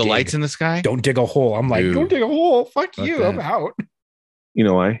 Oh, "Don't dude, the dig. lights in the sky. Don't dig a hole. I'm like, Dude. don't dig a hole. Fuck Fuck you. I'm that. out. You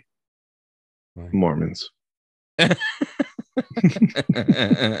know why? Why? Mormons.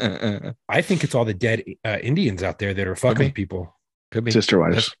 I think it's all the dead Indians out there that are fucking be. people. Could be Sister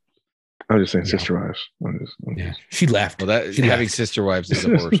wives. That's- I'm just saying, Yeah. sister wives. Yeah, she left. Well, that She having left. sister wives is a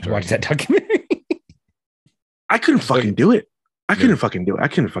horror story. Watch that documentary. I couldn't fucking do it. I couldn't fucking do it. I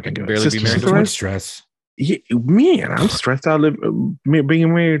couldn't fucking do it. barely be Sister married to Too much wives? stress, Yeah, man, I'm stressed out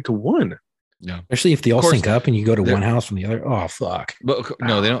being married to one. especially if they all course, sync up and you go to they're- one house from the other. Oh fuck. But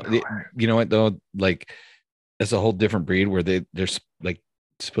no, they don't. No way. You know what though? Like, it's a whole different breed where they're like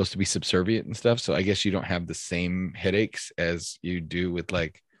supposed to be subservient and stuff. So I guess you don't have the same headaches as you do with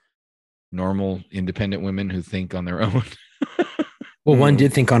like normal independent women who think on their own. Well, one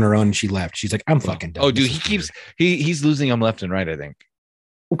did think on her own and she left. She's like, I'm fucking done. Oh, dude, This he is keeps weird." he's losing them left and right. I think.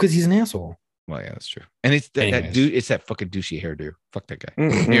 Well, because he's an asshole. Well, yeah, that's true. And it's that Anyways. dude. It's that fucking douchey hairdo. Fuck that guy.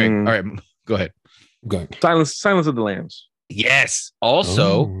 Mhm. Anyway, all right, go ahead. Good. Silence of the Lambs. Yes.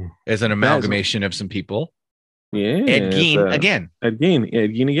 Also, Oh. as an amalgamation of some people, Yeah. Ed Gein it's, again. Ed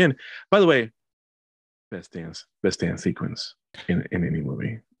Gein again. By the way, best dance sequence in any movie.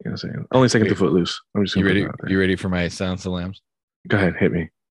 You know what I'm saying? Only second to Footloose. I'm just You gonna put ready? that out there. You ready for my Silence of the Lambs? Go ahead, hit me.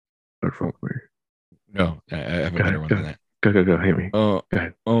 Look for me. No, I have a Go better ahead, one go than that. Go, hit me. Go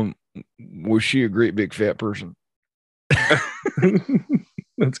ahead. Was she a great big fat person?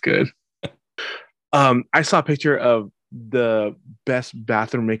 That's good. I saw a picture of the best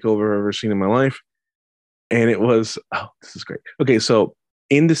bathroom makeover I've ever seen in my life. And it was, this is great. Okay, so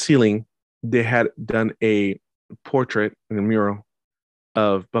in the ceiling, they had done a portrait in a mural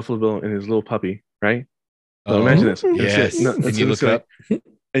of Buffalo Bill and his little puppy, right? So imagine this. Yes. No, And it's you in the look ceiling. up.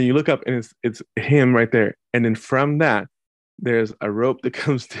 And you look up and it's him right there. And then from that, there's a rope that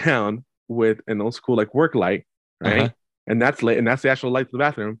comes down with an old school like work light, right? Uh-huh. And that's lit, and that's the actual light to the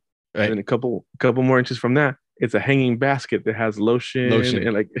bathroom. Right. And then a couple more inches from that, it's a hanging basket that has lotion.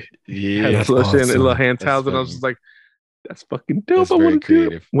 And like Yeah. has that's lotion and awesome. little hand That's towels. And I was fucking- just like, that's fucking dope. That's I very want to do it.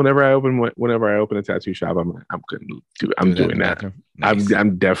 creative. Whenever I open a tattoo shop, I'm doing in the that. bathroom. Nice.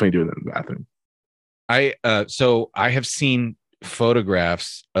 I'm definitely doing that in the bathroom. So I have seen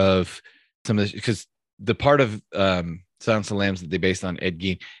photographs of some of this because the part of Silence of the Lambs that they based on Ed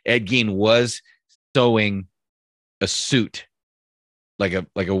Gein. Ed Gein was sewing a suit, like a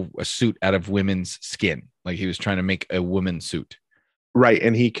suit out of women's skin. Like he was trying to make a woman's suit. Right.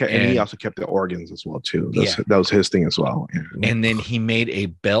 And he And- also kept the organs as well too. Yeah. That was his thing as well. Yeah. And then he made a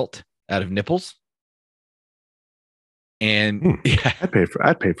belt out of nipples. And yeah,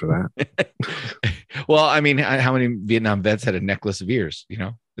 I'd pay for that. well, I mean, how many Vietnam vets had a necklace of ears? You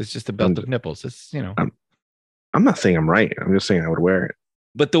know, it's just a belt of nipples. It's, you know, I'm not saying I'm right. I'm just saying I would wear it.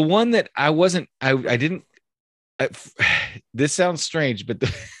 but the one that I wasn't, I didn't, this sounds strange, but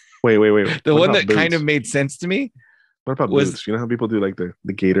Wait. the What one about that kind boots? of made sense to me. What about was- boots? You know how people do like the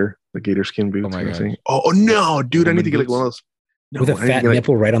gator skin boots? my you know what I'm God. saying? Oh no, dude! I need to get like Boots? one of those. with a I need to fat get, like,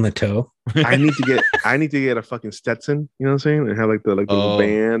 nipple right on the toe. I need to get a fucking Stetson, you know what I'm saying? And have like the little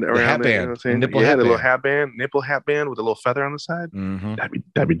band around hat it, you know band. what I'm saying? Nipple yeah, hat the little band. nipple hat band with a little feather on the side. Mhm.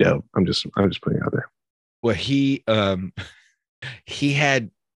 That'd be dope. I'm just putting it out there. Well, he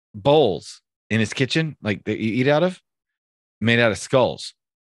had bowls in his kitchen, like that you eat out of, made out of skulls.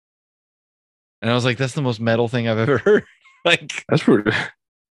 And I was like, that's the most metal thing I've ever heard. Like, That's pretty.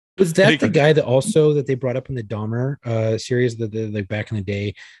 Was that the guy that they brought up in the Dahmer series that like back in the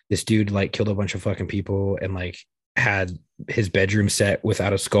day, this dude like killed a bunch of fucking people and like had his bedroom set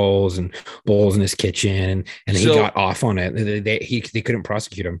without a skulls and bowls in his kitchen and he So- got off on it. They couldn't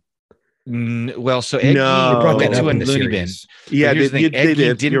prosecute him. well, so Ed No. Gein They brought went that to up a in the loony bin. series. Yeah, But here's the thing, Ed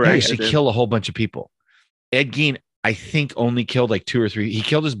Gein didn't You're right. actually They did. kill a whole bunch of people. Ed Gein, I think, only killed like 2 or 3. He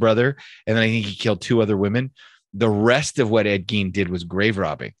killed his brother, and then I think he killed 2 other women. The rest of what Ed Gein did was grave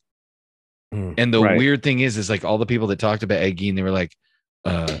robbing. Mm. And the Right. weird thing is like all the people that talked about Ed Gein, they were like,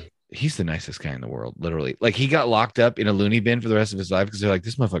 he's the nicest guy in the world, literally. Like he got locked up in a loony bin for the rest of his life because they're like,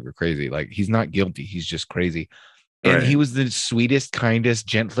 this motherfucker crazy. Like he's not guilty. He's just crazy. And Right. he was the sweetest, kindest,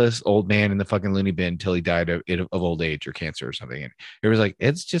 gentlest old man in the fucking loony bin until he died of old age or cancer or something. And it was like,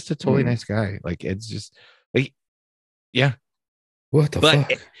 Ed's just a totally nice guy. Like Ed's just like, yeah. What the But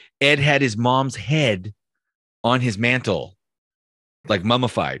fuck? Ed had his mom's head on his mantle, like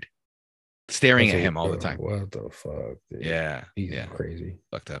mummified, staring at him all the time. What the fuck? Dude? Yeah. He's Yeah. crazy.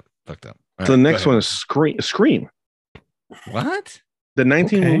 Fucked up. All So right, the go next ahead. one is Scream. What? The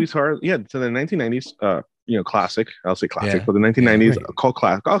 19 Okay. movies are so the 1990s classic. I'll say classic, Yeah. but the 1990s Yeah, right. cult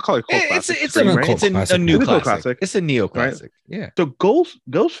classic. I'll call it cult classic. It's Scream, a right? cult classic. a new It's a cult classic. classic. It's a neo classic. Yeah. So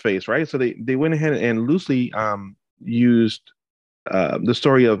Ghostface, right? So they went ahead and loosely used the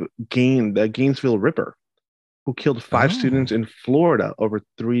story of the Gainesville Ripper, who killed 5 Oh. students in Florida over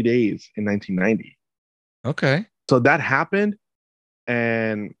 3 days in 1990. Okay. So that happened,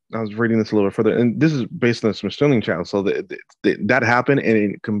 and I was reading this a little bit further, and this is based on the Smithsonian Channel. So that happened,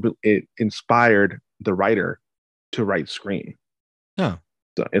 and it inspired the writer to write Scream. Oh.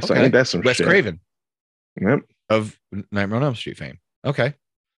 So it's Okay. like that's some Wes shit. Craven Yep. of Nightmare on Elm Street fame. Okay.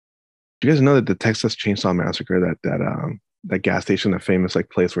 Do you guys know that the Texas Chainsaw Massacre, that gas station, that famous like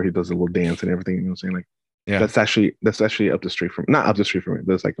place where he does a little dance and everything, you know what I'm saying? Like, Yeah. that's actually up the street from, not up the street from me,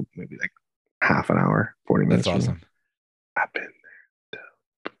 but it's like maybe like half an hour, 40 minutes. That's from me. awesome. I've been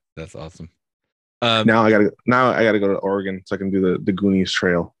That's awesome. now I gotta go to Oregon so I can do the Goonies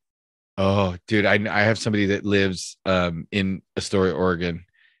trail. Oh, dude, I have somebody that lives in Astoria, Oregon,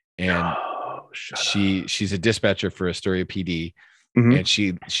 and Oh, shut up. she's a dispatcher for Astoria PD, Mhm. and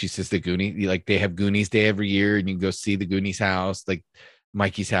she says the Goonies, like they have Goonies Day every year, and you can go see the Goonies house, like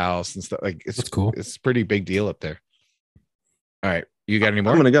Mikey's house and stuff. Like it's That's cool. It's a pretty big deal up there. All right, you got any I'm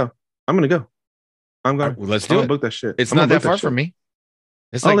more? gonna go. I'm going. All right, well, let's do I'm it. gonna book that shit. It's I'm not gonna that book far shit. from me.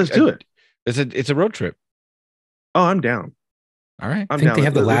 It's Oh, let's do it. It's a road trip. Oh, I'm down. All right. I I'm think down. they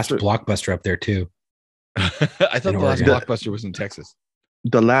have the Let's last do it. Blockbuster up there too. I thought In the last Oregon. Blockbuster was in Texas.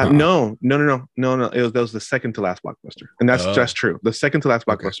 The last Uh-uh. no. That was the second to last Blockbuster, and that's Oh. true. The second to last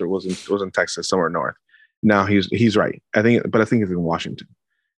Okay. Blockbuster was in Texas, somewhere north. Now he's right. I think he's in Washington.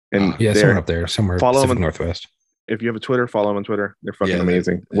 And Yeah, they're- somewhere up there, somewhere Follow Pacific them. Northwest. if you have a Twitter, follow them on Twitter. They're fucking Yeah,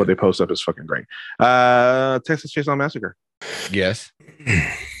 amazing. yeah. What they post up is fucking great. Texas Chainsaw Massacre. Yes.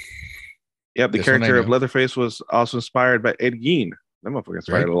 Yep, the This one I character of know. Leatherface was also inspired by Ed Gein. That motherfucker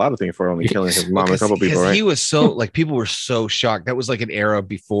inspired Right. a lot of things for only killing his mom and a couple people, Because right? he was so like people were so shocked. That was like an era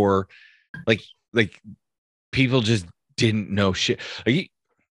before, like people just didn't know shit.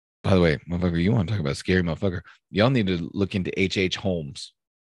 By the way, motherfucker, you want to talk about scary motherfucker? Y'all need to look into H.H. Holmes.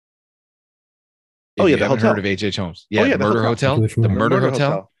 Oh, If yeah, you the haven't hotel. heard of H.H. Holmes. Yeah, yeah, the the murder hotel. hotel. The murder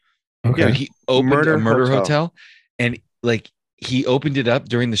hotel. Okay. Dude, he opened Murder a murder Hotel. hotel, and like he opened it up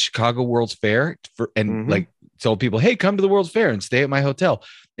during the Chicago World's Fair and Mhm. like told people, "Hey, come to the World's Fair and stay at my hotel."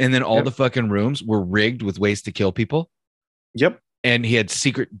 And then all Yep. the fucking rooms were rigged with ways to kill people, Yep. and he had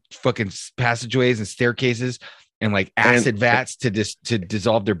secret fucking passageways and staircases and like acid vats to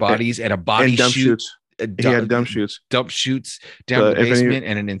dissolve their bodies and a body And dump chute. shoots. a He had dump shoots. dump shoots down So the if any- basement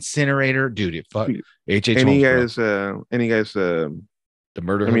and an incinerator, dude. It fuck H.H. Any Holmes, bro. guys, The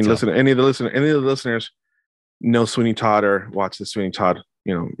murder. I mean, hotel. any of the listeners know Sweeney Todd or watch the Sweeney Todd,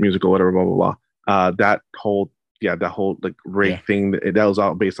 musical, whatever, blah blah blah. That whole like rig Yeah. thing that was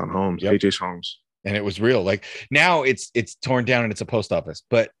all based on Holmes, Yep. H.H. Holmes. And it was real. Like now it's torn down and it's a post office,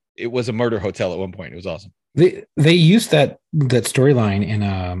 but it was a murder hotel at one point. It was awesome. They used that storyline in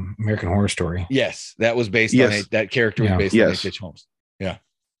American Horror Story. Yes, that was based Yes. on it. That character was Yeah. based on Yes. H.H. Holmes. Yeah.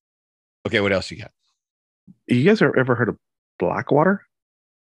 Okay, what else you got? You guys ever heard of Blackwater?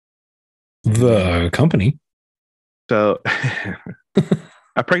 The company. So,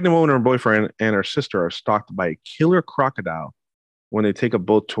 a pregnant woman and her boyfriend and her sister are stalked by a killer crocodile when they take a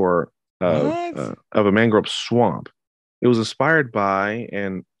boat tour of a mangrove swamp. It was inspired by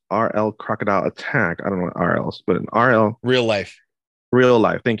an RL crocodile attack. I don't know what RL is, but an RL Real life.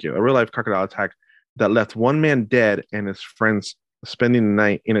 Thank you. A real life crocodile attack that left one man dead and his friends spending the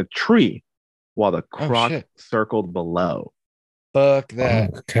night in a tree while the croc circled below. Fuck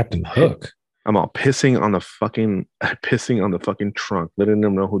that. Oh, Captain Hook. I'm all pissing on the fucking trunk, letting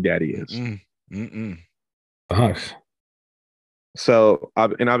them know who daddy is. Fuck. So,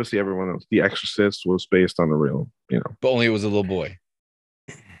 and obviously everyone knows The Exorcist was based on the real, But only it was a little boy.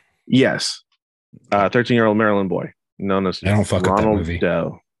 Yes. 13-year-old Maryland boy known as I don't fuck with that Ronald movie.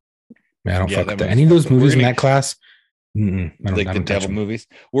 Doe. Man, I don't fuck with that. Any of those movies in that class? Like the devil movies.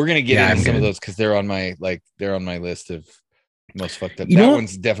 We're gonna get into some of those because they're on my list of most fucked up. That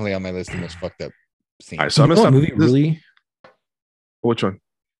one's definitely on my list of most fucked up scenes. All right, so I'm gonna Which one?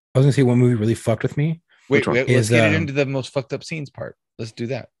 I was gonna say one movie really fucked with me. Wait, let's get it into the most fucked up scenes part. Let's do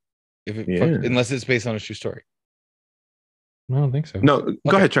that. Unless it's based on a true story. I don't think so. No,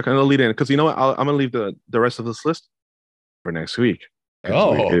 go ahead, Chuck. I'm gonna lead in because you know what? I'm gonna leave the rest of this list for next week.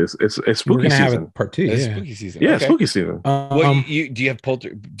 It's spooky season. Have part 2. It's spooky season. Yeah, spooky season. Do you have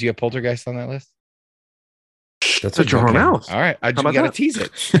Poltergeist on that list? Shut your whore mouth. All right, we gotta tease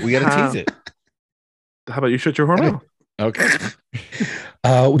it. We gotta tease it. How about you shut your whore mouth? Okay.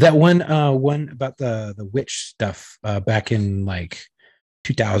 That one about the witch stuff back in like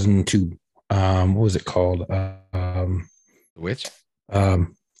 2002. What was it called? Witch? No.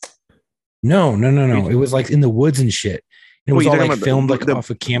 It was like in the woods and shit. It was all like filmed like off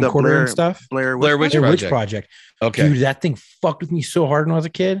a camcorder and stuff. Blair Witch Project. Okay, dude, that thing fucked with me so hard when I was a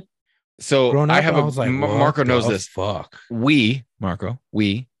kid. So Growing up, I was like, Marco knows this. Fuck. Marco.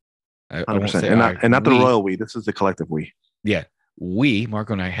 100%. And not the royal we. This is the collective we. Yeah,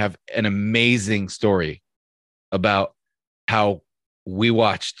 Marco and I have an amazing story about how we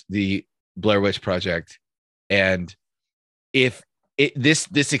watched the Blair Witch Project, and if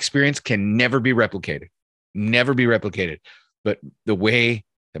this experience can never be replicated. But the way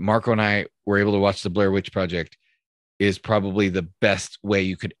that Marco and I were able to watch the Blair Witch Project is probably the best way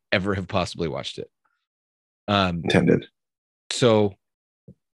you could ever have possibly watched it. Intended. So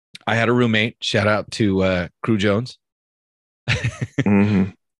I had a roommate. Shout out to Crew Jones.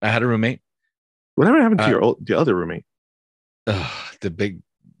 I had a roommate. Whatever happened to the other roommate? The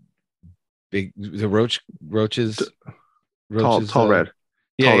roaches. Tall red.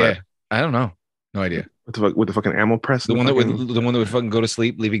 Yeah. I don't know. No idea. With the fucking ammo press. The one that would fucking go to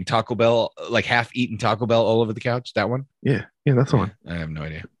sleep, leaving Taco Bell, like half-eaten Taco Bell all over the couch. That one. Yeah, that's the one. I have no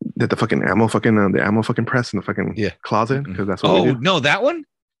idea. Did the fucking ammo press in the fucking closet? Because that's what we do. No, that one.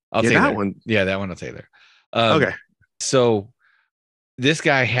 I'll say that one. Yeah, that one. I'll say there. Okay. So this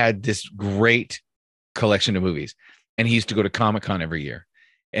guy had this great collection of movies, and he used to go to Comic-Con every year.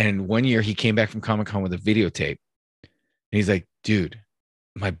 And one year he came back from Comic-Con with a videotape, and he's like, "Dude,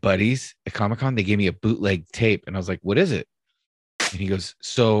 my buddies at Comic-Con, they gave me a bootleg tape." And I was like, "What is it?" And he goes,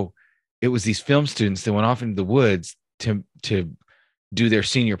 "So it was these film students that went off into the woods to do their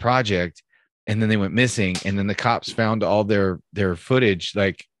senior project, and then they went missing, and then the cops found all their footage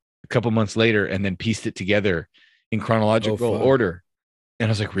like a couple months later and then pieced it together in chronological order." And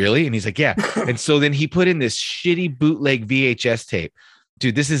I was like, "Really?" And he's like, "Yeah." And so then he put in this shitty bootleg VHS tape.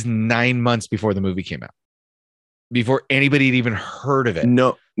 Dude, this is 9 months before the movie came out. Before anybody had even heard of it.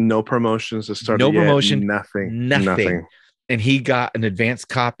 No promotions to start. No promotion. Nothing. And he got an advanced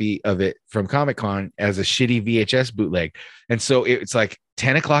copy of it from Comic-Con as a shitty VHS bootleg. And so it's like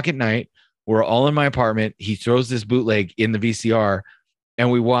 10 o'clock at night. We're all in my apartment. He throws this bootleg in the VCR, and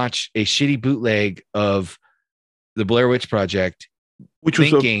we watch a shitty bootleg of the Blair Witch Project, which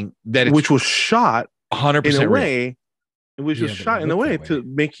was shot 100% in a way. Which was shot in a way to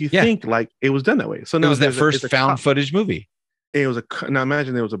make you think like it was done that way. So it was that first found footage movie. It was now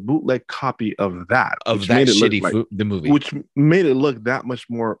imagine there was a bootleg copy of that shitty the movie, which made it look that much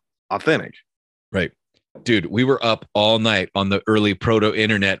more authentic. Right, dude. We were up all night on the early proto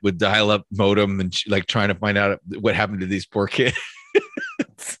internet with dial-up modem and like trying to find out what happened to these poor kids.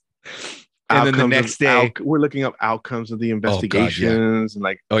 And then the next day, we're looking up outcomes of the investigations and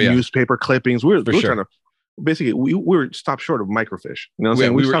like newspaper clippings. We're trying to. Basically, we were stopped short of microfiche. You know what I'm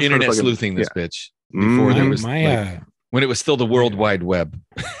saying? We were internet sleuthing this bitch before there was when it was still the World Wide Web.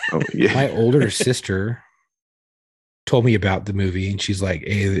 My older sister told me about the movie, and she's like,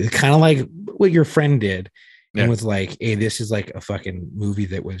 "Hey, it's kind of like what your friend did." Yeah. and was like, "Hey, this is like a fucking movie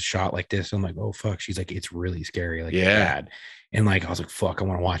that was shot like this." I'm like, "Oh fuck!" She's like, "It's really scary, like Yeah. bad." And like I was like, "Fuck, I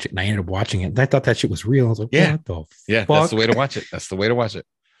want to watch it." And I ended up watching it. And I thought that shit was real. I was like, Yeah. "What the Yeah, fuck?" that's the way to watch it. That's the way to watch it.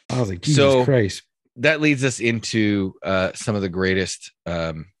 I was like, "Jesus So- Christ!" That leads us into some of the greatest,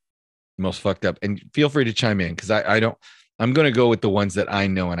 most fucked up. And feel free to chime in because I don't. I'm going to go with the ones that I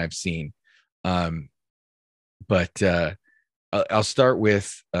know and I've seen. But I'll start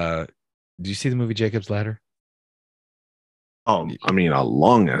with. Do you see the movie Jacob's Ladder? I mean, a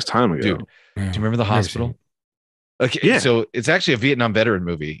long ass time ago. Dude, do you remember the hospital? Okay, Yeah. so it's actually a Vietnam veteran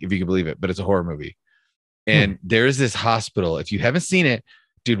movie, if you can believe it, but it's a horror movie. And there's this hospital. If you haven't seen it,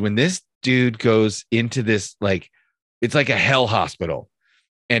 dude, when this dude goes into this, like, it's like a hell hospital,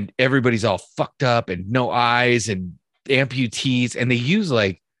 and everybody's all fucked up and no eyes and amputees, and they use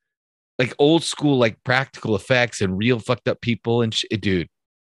like old school like practical effects and real fucked up people and shit, dude.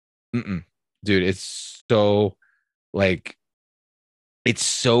 Dude, it's so like. It's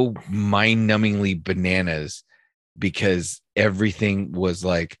so mind-numbingly bananas because everything was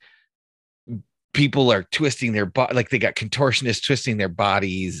like people are twisting their body, like they got contortionists twisting their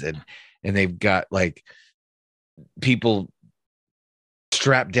bodies, and they've got like people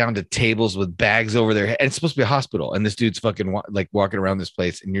strapped down to tables with bags over their head. And it's supposed to be a hospital, and this dude's fucking like walking around this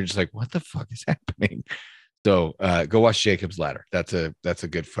place, and you're just like, what the fuck is happening? So go watch Jacob's Ladder. That's a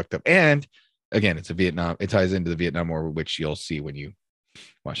good fucked up. And again, it's a Vietnam. It ties into the Vietnam War, which you'll see when you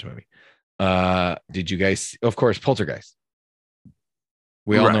watch the movie. Did you guys? Of course, Poltergeist.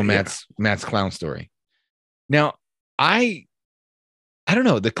 We all know Matt's clown story. Now, I don't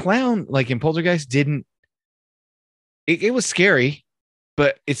know. The clown, like in Poltergeist, didn't. It was scary,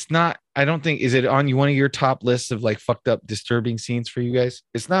 but it's not. I don't think. Is it on one of your top lists of like fucked up, disturbing scenes for you guys?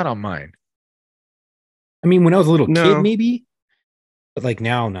 It's not on mine. I mean, when I was a little No. kid, maybe, but like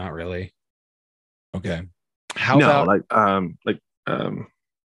now, not really. Okay. How no, about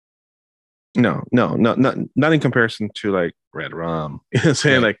not in comparison to like Red Rum. You know what I'm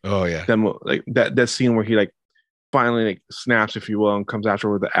saying? Right. Like, oh yeah, like that scene where he like finally like snaps, if you will, and comes after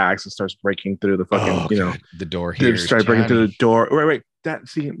with the axe and starts breaking through the fucking, God. The door they here. start breaking through the door. Right. That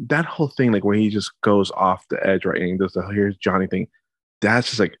scene, that whole thing, like where he just goes off the edge, right, and he does the here's Johnny thing. That's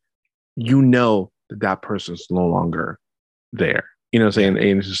just like, you know, that person's no longer there. You know what I'm saying?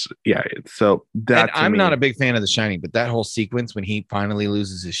 And it's just, yeah. So that, and I'm not a big fan of The Shining, but that whole sequence when he finally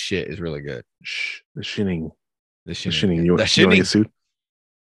loses his shit is really good. The Shining. The The Shining. Shining. The You want to Shining. get sued?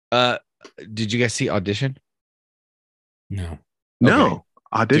 Did you guys see Audition? No. No. Okay.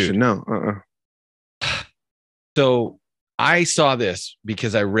 Audition. Dude. No. So I saw this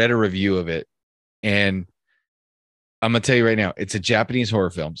because I read a review of it, and I'm gonna tell you right now, it's a Japanese horror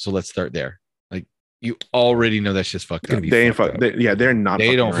film. So let's start there. Like, you already know that's just fucked up. They ain't fuck. They're not.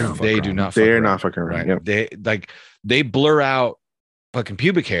 They fucking don't. around. They do not. They're fuck not around. fucking around. Right. Yep. They blur out fucking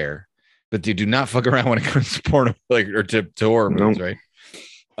pubic hair, but they do not fuck around when it comes to porno, like, or to horror movies,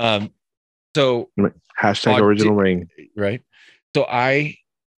 right? So Hashtag original ring. right. So I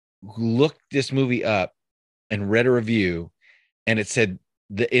looked this movie up and read a review, and it said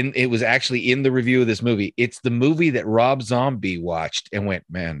it was actually in the review of this movie. It's the movie that Rob Zombie watched and went,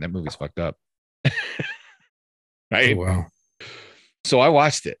 man, that movie's fucked up. Right. Oh, wow. So I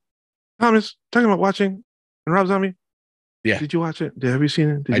watched it. Thomas, talking about watching and Rob Zombie. Yeah. Did you watch it? Have you seen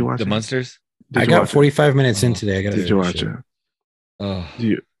it? Did you watch The it? Monsters? Did I you got watch it? 45 minutes in today. I got. Did you watch it? Oh,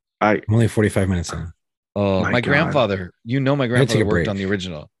 I'm only 45 minutes in. my God. grandfather. You know, my take grandfather a worked break. on the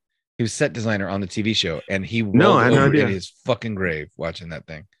original. He was set designer on the TV show, and he rolled No, I had no over idea. in his fucking grave watching that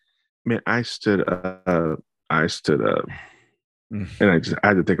thing. Man, I stood up, Mm. and I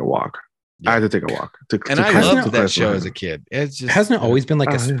had to take a walk. Yeah. I had to take a walk. And I Hasn't loved it- that show as a kid. It's just Hasn't it always been like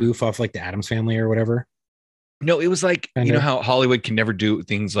Oh, a yeah. spoof off like the Addams Family or whatever? No, it was like, you Kinda. know how Hollywood can never do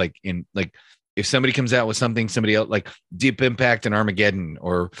things like if somebody comes out with something, somebody else, like Deep Impact and Armageddon,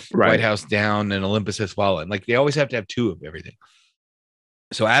 or Right. White House Down and Olympus Has Fallen. Like, they always have to have two of everything.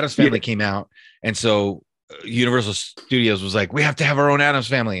 So Addams Family came out, and so Universal Studios was like, we have to have our own Addams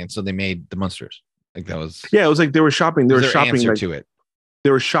Family, and so they made the Monsters. Like, that was Yeah, it was like they were shopping. They were their shopping answer like, to it. they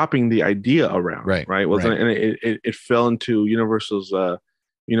were shopping the idea around. Right, Right. Wasn't right. it? And it fell into Universal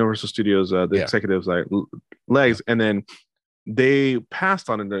Studios, the Yeah. executives like legs, and then they passed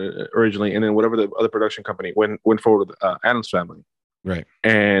on it originally, and then whatever the other production company went forward with Addams Family. Right.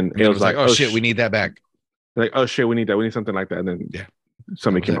 And And it was like, oh shit, we need that back. like, oh shit, we need that. We need something like that. And then Yeah.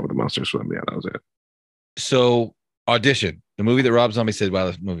 somebody That was came it. up with the Monsters film. Yeah, that was it. So Audition, the movie that Rob Zombie said, wow,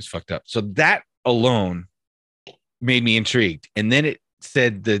 this movie's fucked up. So that alone made me intrigued. And then it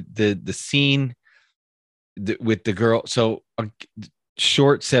said the scene with the girl. So a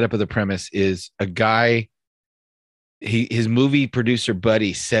short setup of the premise is a guy his movie producer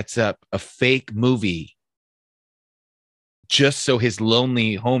buddy sets up a fake movie just so his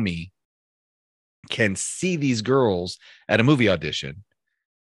lonely homie can see these girls at a movie audition.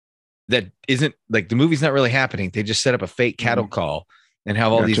 That isn't like the movie's not really happening. They just set up a fake cattle call and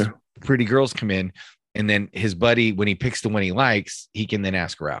have all these pretty girls come in. And then his buddy, when he picks the one he likes, he can then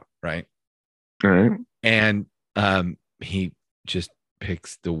ask her out. Right. All right. And he just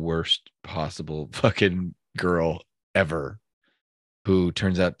picks the worst possible fucking girl ever, who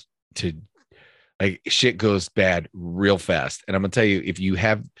turns out to like shit goes bad real fast. And I'm gonna tell you, if you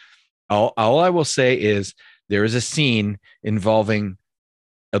have all I will say is there is a scene involving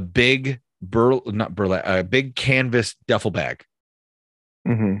a big a big canvas duffel bag.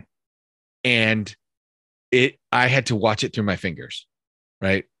 Mm-hmm. And I had to watch it through my fingers,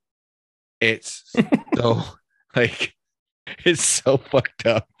 right? It's so like it's so fucked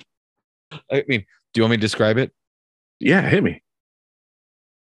up. I mean, do you want me to describe it? Yeah, hit me.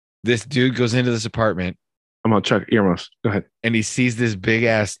 This dude goes into this apartment. I'm on Chuck earmuffs. Go ahead. And he sees this big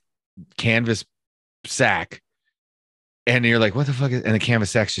ass canvas sack. And you're like, what the fuck is, and the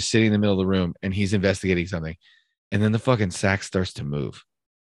canvas sack's just sitting in the middle of the room and he's investigating something. And then the fucking sack starts to move.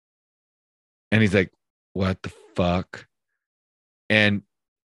 And he's like, what the fuck? And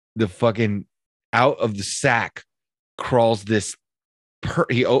the fucking out of the sack crawls this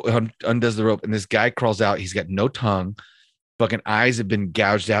he undoes the rope and this guy crawls out. He's got no tongue. Fucking eyes have been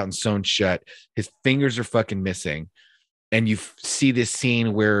gouged out and sewn shut. His fingers are fucking missing. And you see this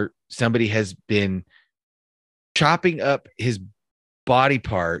scene where somebody has been chopping up his body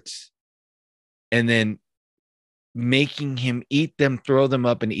parts and then making him eat them, throw them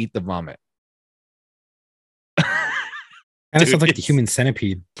up, and eat the vomit. And it sounds like the Human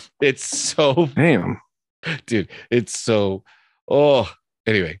Centipede. It's so damn, dude. It's so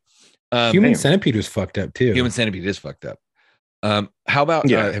anyway. Human Centipede was fucked up too. Human Centipede is fucked up. How about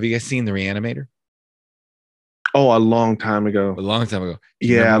have you guys seen The Reanimator? Oh, a long time ago. A long time ago.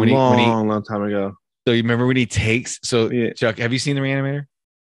 Yeah, long time ago. So you remember when he takes Chuck, have you seen The Reanimator?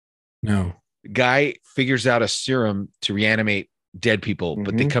 No. The guy figures out a serum to reanimate dead people,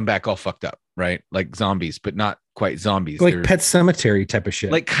 but they come back all fucked up, right? Like zombies, but not quite zombies. Like Pet Cemetery type of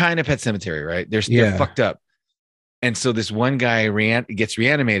shit. Like kind of Pet Cemetery, right? They're fucked up. And so this one guy gets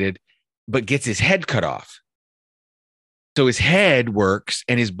reanimated, but gets his head cut off. So his head works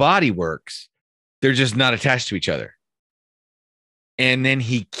and his body works. They're just not attached to each other. And then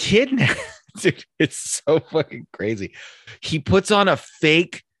he kidnaps. Dude, it's so fucking crazy. He puts on a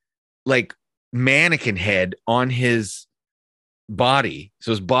fake, like, mannequin head on his body.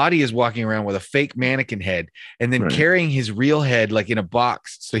 So his body is walking around with a fake mannequin head and then carrying his real head, like, in a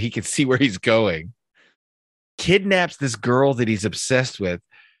box so he can see where he's going. Kidnaps this girl that he's obsessed with.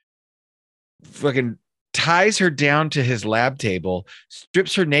 Fucking ties her down to his lab table,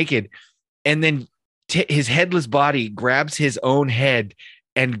 strips her naked, and then his headless body grabs his own head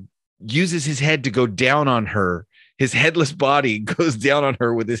and uses his head to go down on her. His headless body goes down on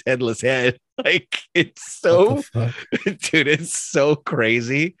her with his headless head. Like, it's so, dude, it's so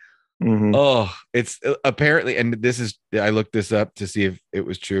crazy. Mm-hmm. Oh, it's apparently, and this is, I looked this up to see if it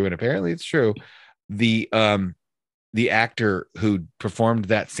was true, and apparently it's true. The actor who performed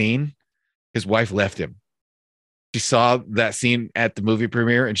that scene, his wife left him. She saw that scene at the movie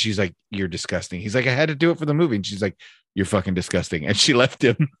premiere and she's like, "You're disgusting." He's like, "I had to do it for the movie." And she's like, "You're fucking disgusting." And she left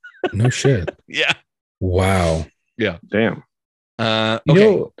him. No shit. Yeah. Wow. Yeah. Damn. Okay. You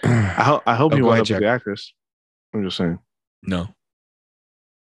know, I hope you go wind ahead, up with the actress. I'm just saying. No.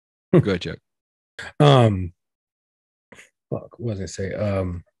 Go ahead, Chuck. Fuck, what was I say?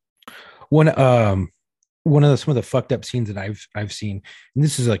 One of some of the fucked up scenes that I've seen, and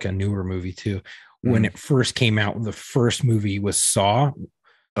this is like a newer movie too. When it first came out, the first movie was Saw.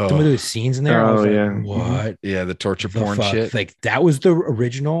 Some of those scenes in there, I was like, what? Yeah, the torture porn shit. Like, that was the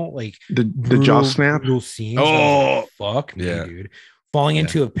original, like, the jaw snap scenes. Oh, fuck me, yeah, dude. Falling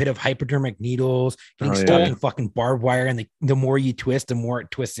into a pit of hypodermic needles, getting stuck in fucking barbed wire, and the more you twist, the more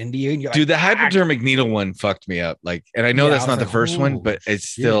it twists into you. And you're dude, like, the hypodermic needle one fucked me up. Like, and I know that's not the first one, but it's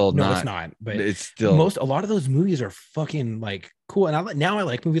still not. No, it's not. But it's still a lot of those movies are fucking like cool. And now I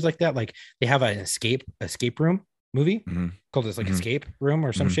like movies like that. Like, they have an escape room movie called this, like, Escape Room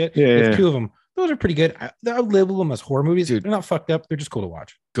or some shit. Yeah, It's two of them. Those are pretty good. I would label them as horror movies. Dude, they're not fucked up. They're just cool to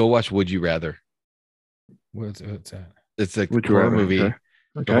watch. Go watch Would You Rather. What's that? It's a Would You horror Rather, movie.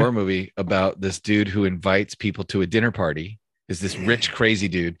 okay. A horror movie about this dude who invites people to a dinner party. Is this rich, crazy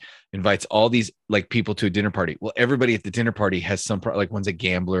dude invites all these, like, people to a dinner party. Well, everybody at the dinner party has some like, one's a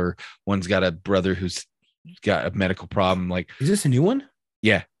gambler, one's got a brother who's got a medical problem. Like, is this a new one?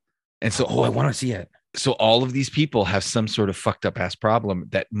 Yeah. And so I want to see it. so all of these people have some sort of fucked up ass problem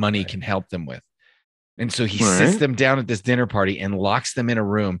that money can help them with. And so he sits them down at this dinner party and locks them in a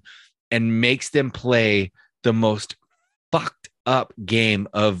room and makes them play the most fucked up game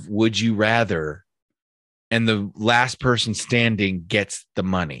of would you rather, and the last person standing gets the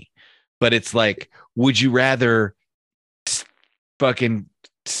money. But it's like, would you rather fucking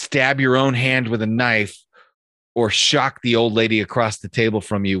stab your own hand with a knife or shock the old lady across the table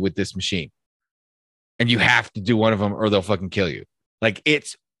from you with this machine? And you have to do one of them or they'll fucking kill you. Like,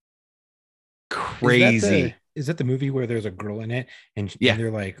 it's crazy. Is that the movie where there's a girl in it and Yeah.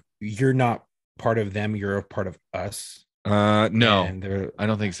 they're like, you're not part of them, you're a part of us? No, And I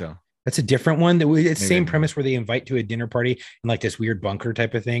don't think so. that's a different one. It's Maybe the same I know. premise where they invite to a dinner party in like this weird bunker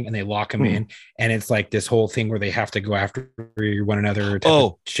type of thing, and they lock them Hmm. in, and it's like this whole thing where they have to go after one another. type of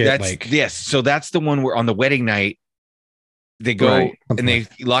Oh, shit! that's Like, yes. So that's the one where on the wedding night they go Right. and they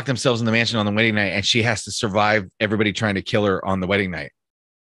lock themselves in the mansion on the wedding night, and she has to survive everybody trying to kill her on the wedding night.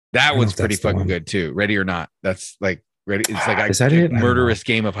 That don't know one's if that's pretty the fucking one. good too. Ready or Not. That's like ready. It's like Is that it? I don't know. murderous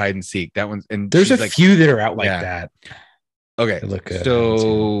game of hide and seek. That one's and there's a she's like, few that are out like Yeah. that. okay. They look good.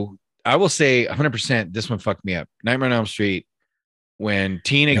 So I will say 100%. This one fucked me up. Nightmare on Elm Street. When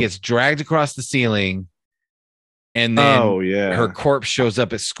Tina Yep. gets dragged across the ceiling, and then Oh yeah. her corpse shows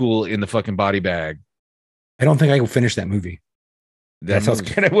up at school in the fucking body bag. I don't think I will finish that movie. That's how movie-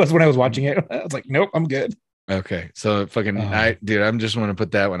 scared I was when I was watching it. I was like, nope, I'm good. Okay, so fucking, I'm just want to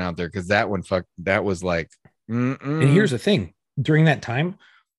put that one out there because that one, that was like. And Mm. here's the thing: during that time,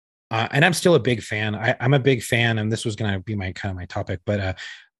 and I'm still a big fan. I'm a big fan, and this was going to be my topic, but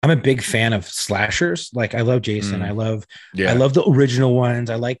I'm a big fan of slashers. Like, I love Jason. Mm. I love Yeah, I love the original ones.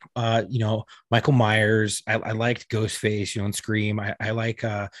 I like Michael Myers. I liked Ghostface, and Scream. I like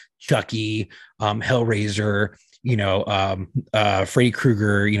Chucky, Hellraiser, Freddy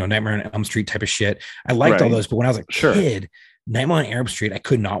Krueger, Nightmare on Elm Street type of shit. I liked all Right. those, but when I was a Sure. kid, Nightmare on Elm Street, I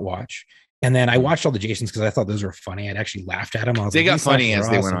could not watch. And then I watched all the Jasons because I thought those were funny. I'd actually laughed at them. I was they like, got these funny slashers as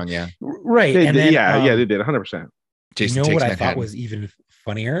are they awesome. went on. Yeah, Right. They and did, then, yeah, they did 100%. Jason you know takes what I Manhattan. thought was even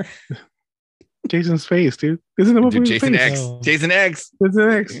funnier? Jason's face, dude. Isn't it Dude, Jason face? X. Oh. Jason X.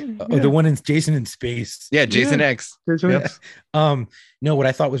 Jason X. The one in Jason in Space. Yeah, Jason Yeah. X. Jason Yep. X. No, what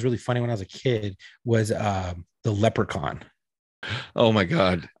I thought was really funny when I was a kid was the Leprechaun. Oh my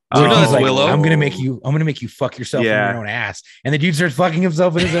god. Where Oh, he's that's like, Willow? I'm gonna make you fuck yourself Yeah. in your own ass. And the dude starts fucking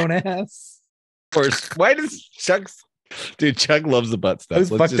himself in his own ass. Of course. Why does Dude, Chuck loves the butt stuff. I was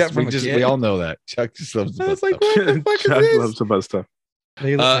fucked up from a we kid. all know that. Chuck just loves the I butt was like, stuff. what the fuck Chuck is this? loves the butt stuff.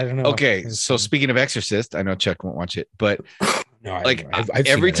 I don't know. Okay, so speaking of Exorcist, I know Chuck won't watch it, but no, like I've seen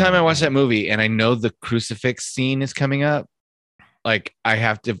every it. time I watch that movie and I know the crucifix scene is coming up, like I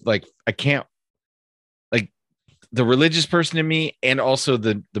have to I can't, like, the religious person in me and also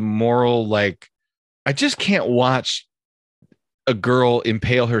the moral, I just can't watch a girl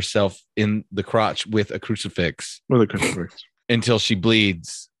impale herself in the crotch with a crucifix With a crucifix. until she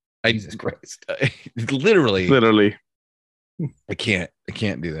bleeds. Jesus Christ. Literally, Literally. I can't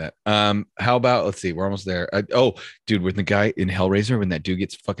do that. How about, let's see, we're almost there. Dude, with the guy in Hellraiser, when that dude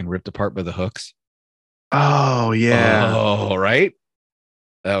gets fucking ripped apart by the hooks. Oh yeah. Oh, right.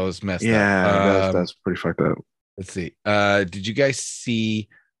 That was messed Yeah, up. that's pretty fucked up. Let's see. Did you guys see?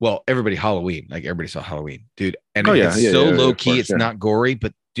 Well, everybody saw Halloween, dude. And Oh, yeah, it's yeah, so yeah, low of key, course, it's yeah. not gory,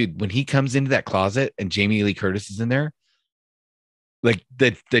 but dude, when he comes into that closet and Jamie Lee Curtis is in there, like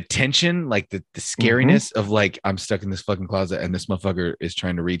the tension, like the scariness of like, I'm stuck in this fucking closet and this motherfucker is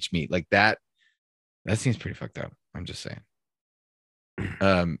trying to reach me, like that seems pretty fucked up. I'm just saying.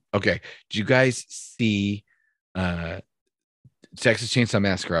 Okay. Did you guys see Texas Chainsaw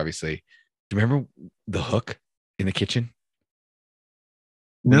Massacre? Obviously. Do you remember the hook in the kitchen?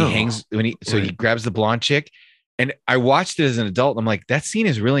 When No. he hangs, he Right. grabs the blonde chick. And I watched it as an adult. And I'm like, that scene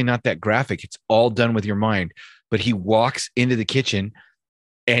is really not that graphic. It's all done with your mind. But he walks into the kitchen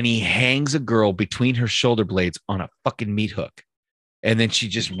and he hangs a girl between her shoulder blades on a fucking meat hook. And then she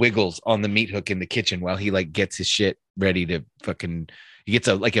just wiggles on the meat hook in the kitchen while he like gets his shit ready to fucking, he gets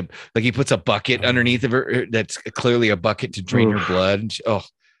he puts a bucket underneath of her. That's clearly a bucket to drain her Oof. blood. And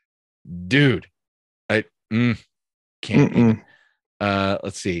dude, I can't. Mm-mm.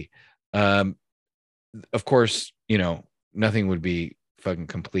 Let's see. Of course, nothing would be fucking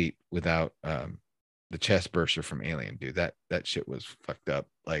complete without the chest burster from Alien, dude. That shit was fucked up.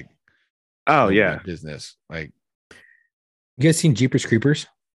 Like, Oh no yeah. business. Like, You guys seen Jeepers Creepers?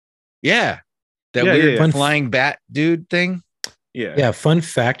 yeah, that Yeah, weird yeah, yeah. flying bat dude thing. Yeah. Yeah. Fun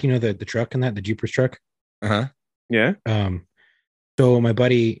fact, the truck in that, the Jeepers truck. Uh-huh. Yeah. So my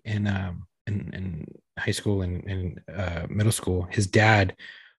buddy in high school and middle school, his dad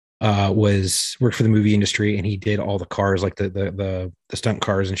was worked for the movie industry, and he did all the cars, like the stunt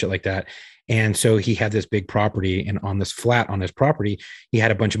cars and shit like that. And so he had this big property, and on this flat on his property, he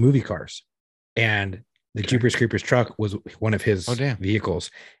had a bunch of movie cars, and the Jeepers Creepers truck was one of his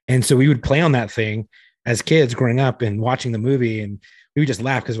vehicles. And so we would play on that thing as kids growing up and watching the movie, and we would just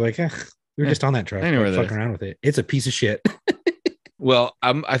laugh because we're like, we were just on that truck, fucking around with it. It's a piece of shit. Well,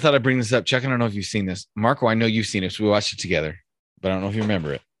 I thought I'd bring this up. Chuck, I don't know if you've seen this. Marco, I know you've seen it, so we watched it together, but I don't know if you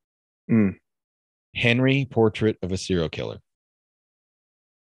remember it. Henry, Portrait of a Serial Killer.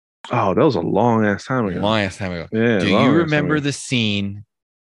 Oh, that was a long ass time ago. Yeah. Do you remember the scene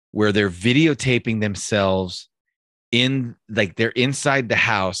where they're videotaping themselves in, like, they're inside the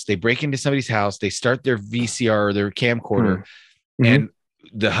house? They break into somebody's house. They start their VCR or their camcorder, and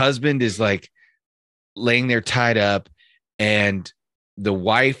the husband is like laying there tied up, and the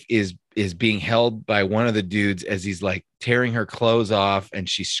wife is being held by one of the dudes as he's like tearing her clothes off, and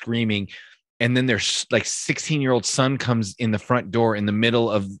she's screaming. And then there's like 16-year-old son comes in the front door in the middle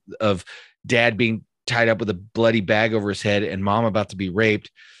of dad being tied up with a bloody bag over his head and mom about to be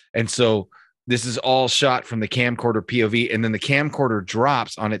raped. And so this is all shot from the camcorder POV. And then the camcorder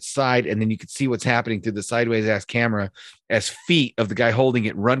drops on its side, and then you can see what's happening through the sideways ass camera as feet of the guy holding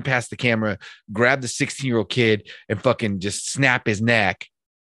it run past the camera, grab the 16-year-old kid and fucking just snap his neck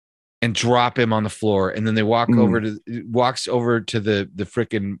and drop him on the floor. And then they walks over to the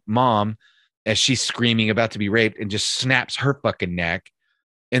freaking mom as she's screaming about to be raped, and just snaps her fucking neck.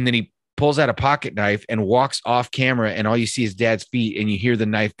 And then he pulls out a pocket knife and walks off camera, and all you see is dad's feet, and you hear the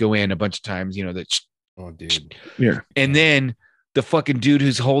knife go in a bunch of times, you know, that. Oh, dude. Yeah. And then the fucking dude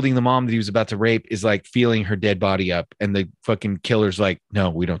who's holding the mom that he was about to rape is like feeling her dead body up, and the fucking killer's like,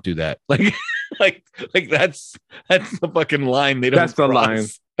 no, we don't do that. Like that's the fucking line. That's the line.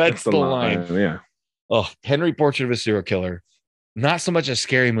 That's the line. Yeah. Oh, Henry, Portrait of a Serial Killer. Not so much a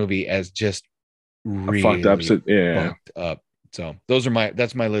scary movie as just really fucked up. Fucked up. So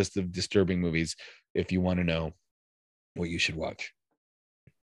that's my list of disturbing movies. If you want to know what you should watch.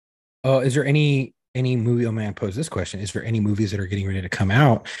 Is there any movie? Oh man, pose this question: is there any movies that are getting ready to come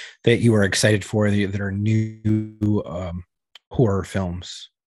out that you are excited for that are new horror films?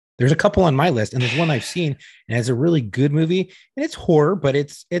 There's a couple on my list, and there's one I've seen, and it's a really good movie, and it's horror, but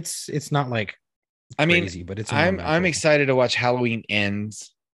it's not like crazy, but it's. I'm excited to watch Halloween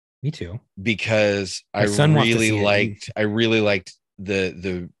Ends. Me too, because I really liked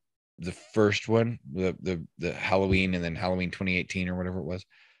the first one, the Halloween, and then Halloween 2018 or whatever it was.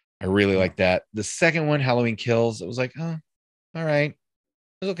 I really liked that. The second one, Halloween Kills, it was like, oh, all right,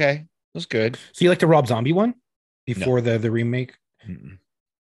 it was okay, it was good. So you like the Rob Zombie one before the remake?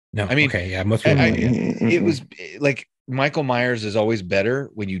 No, I mean, okay, yeah, most it was like Michael Myers is always better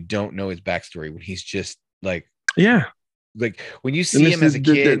when you don't know his backstory, when he's just like, like when you see him as a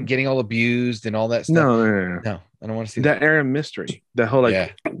kid getting all abused and all that stuff. No, I don't want to see that era of mystery. That whole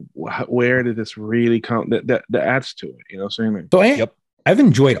where did this really come? That adds to it. You know what I'm saying? So I've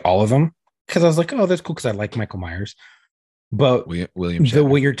enjoyed all of them because I was like, oh, that's cool because I like Michael Myers. But William, the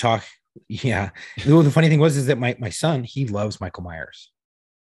way you're talking, the funny thing is that my son, he loves Michael Myers.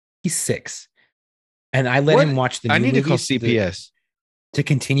 He's 6, and I let him watch the new I need to call movies CPS to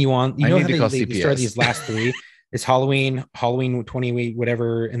continue on. You know how they start these last 3. It's Halloween 20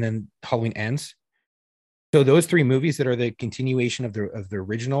 whatever, and then Halloween Ends. So those 3 movies that are the continuation of the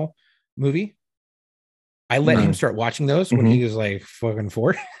original movie, I let him start watching those when he was like fucking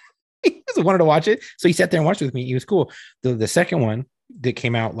 4. He just wanted to watch it, so he sat there and watched it with me. He was cool. The second one that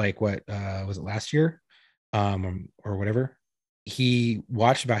came out like what was it last year, or whatever. He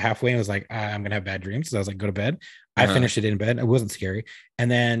watched about halfway and was like, I'm gonna have bad dreams. So I was like, go to bed. I finished it in bed. It wasn't scary.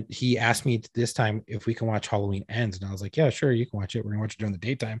 And then he asked me this time if we can watch Halloween Ends. And I was like, yeah, sure, you can watch it. We're gonna watch it during the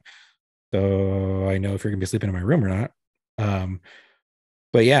daytime. So I know if you're gonna be sleeping in my room or not.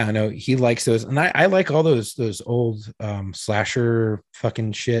 But yeah, I know he likes those. And I like all those old slasher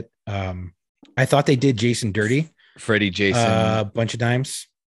fucking shit. I thought they did Jason dirty. Freddy Jason a bunch of times.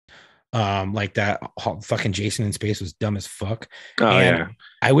 Like that fucking Jason in Space was dumb as fuck.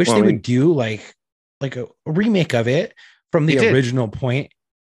 I wish they would do like a remake of it from the original point.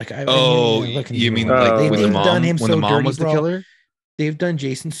 Like, you mean like when the mom was the killer? They've done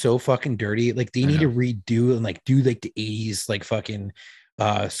Jason so fucking dirty. Like they need to redo and like do like the 80s like fucking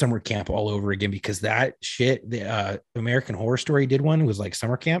summer camp all over again, because that shit, the American Horror Story did one. It was like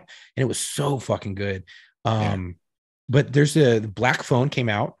summer camp, and it was so fucking good. But there's the Black Phone came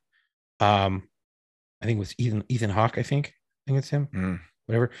out. I think it was Ethan Hawke. I think it's him.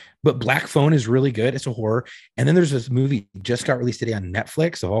 Whatever. But Black Phone is really good. It's a horror. And then there's this movie just got released today on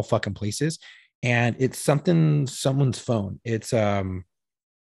Netflix of all fucking places, and it's someone's phone. It's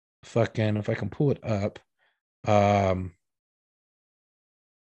fucking, if I can pull it up, um,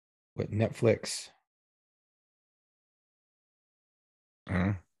 what Netflix?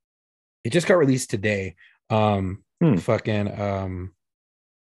 Uh-huh. It just got released today. Fucking,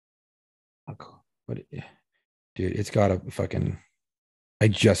 what? Dude, it's got a fucking. I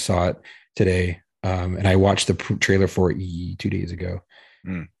just saw it today, and I watched the trailer for it 2 days ago,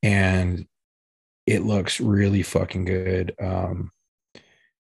 and it looks really fucking good. Fuck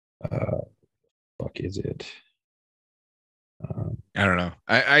is it? I don't know.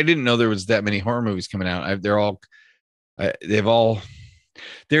 I didn't know there was that many horror movies coming out.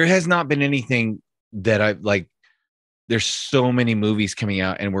 There has not been anything that I like. There's so many movies coming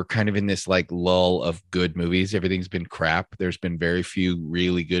out, and we're kind of in this like lull of good movies. Everything's been crap. There's been very few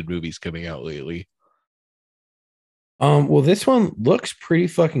really good movies coming out lately. Well, this one looks pretty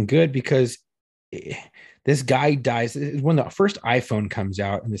fucking good because this guy dies when the first iPhone comes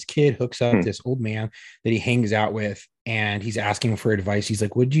out, and this kid hooks up this old man that he hangs out with, and he's asking for advice. He's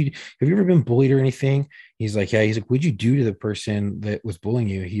like, have you ever been bullied or anything? He's like, yeah. He's like, what'd you do to the person that was bullying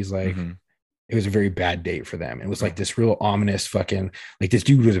you? He's like, it was a very bad date for them. It was like this real ominous fucking, like this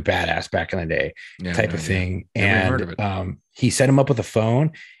dude was a badass back in the day type of thing. And he set him up with a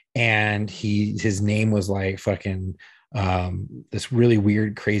phone, and his name was like fucking this really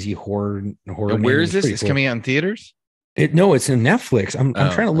weird, crazy horror. And where is this? It's coming out in theaters? No, it's in Netflix. I'm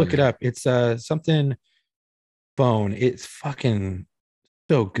trying to look it up. It's something phone. It's fucking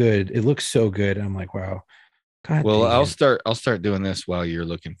so good. It looks so good. And I'm like, wow. God well, damn. I'll start doing this while you're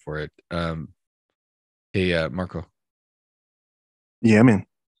looking for it. Hey, Marco. Yeah, man.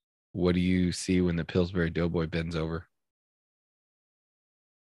 What do you see when the Pillsbury Doughboy bends over?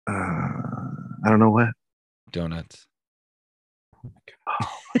 I don't know what. Donuts.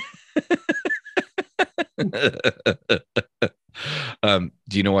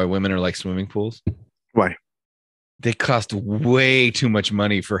 Do you know why women are like swimming pools? Why? They cost way too much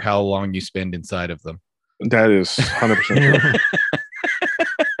money for how long you spend inside of them. That is 100% true.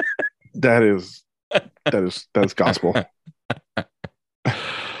 That's gospel.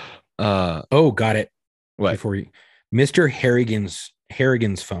 Got it. What? Before you, Mr.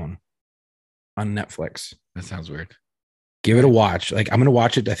 Harrigan's phone on Netflix. That sounds weird. Give it a watch. Like, I'm gonna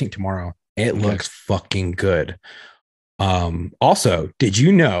watch it, I think, tomorrow. It looks fucking good. Also, did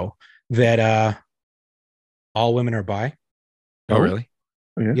you know that all women are bi? Oh, really?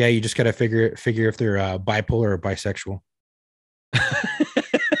 Yeah, you just gotta figure if they're bipolar or bisexual.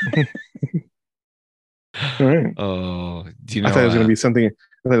 All right. Oh, do you know? I thought it was going to be something. I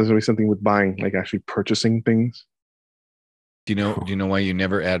thought it was going to be something with buying, like actually purchasing things. Do you know why you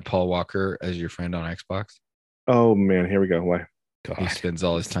never add Paul Walker as your friend on Xbox? Oh man, here we go. Why? God. He spends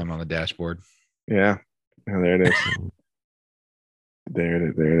all his time on the dashboard. Yeah, there it is. There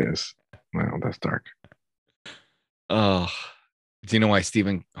it is. Wow, that's dark. Oh, do you know why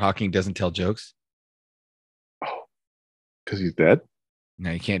Stephen Hawking doesn't tell jokes? Oh, because he's dead.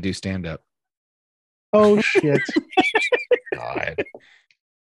 No, you can't do stand up. Oh shit! God.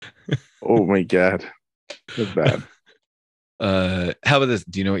 Oh my god, that's bad. How about this?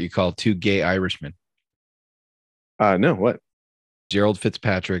 Do you know what you call two gay Irishmen? No, what? Gerald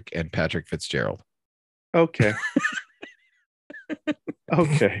Fitzpatrick and Patrick Fitzgerald. Okay.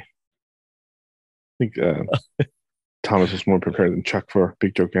 Okay. I think Thomas was more prepared than Chuck for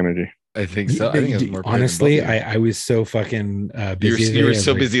big joke energy. I think so. I think it was more honestly, I was so fucking busy. You were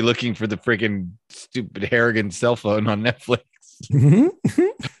so busy looking for the freaking stupid Harrigan cell phone on Netflix. Mm-hmm.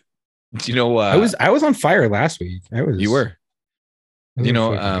 Do you know? I was on fire last week. You were. Do you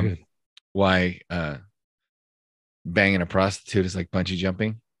know why banging a prostitute is like bungee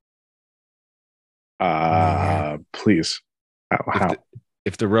jumping? Please. How?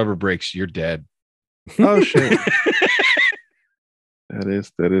 If the rubber breaks, you're dead. Oh shit. That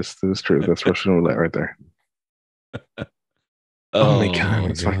is true. That's Russian roulette right there. Oh my god,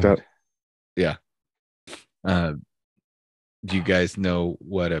 it's fucked up. Yeah. Do you guys know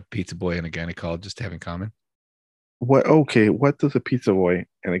what a pizza boy and a gynecologist have in common? What? Okay, what does a pizza boy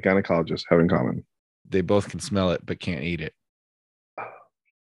and a gynecologist have in common? They both can smell it but can't eat it.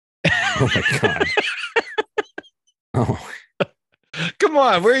 Oh my god. Oh. Come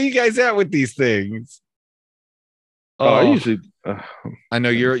on, where are you guys at with these things? I usually. I know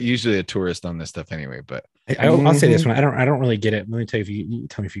you're usually a tourist on this stuff anyway, but I'll say this one. I don't really get it. Let me tell you if you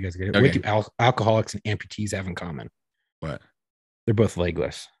tell me if you guys get it. Okay. What do alcoholics and amputees have in common? What? They're both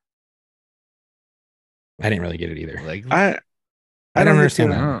legless. I didn't really get it either. Legless? I don't get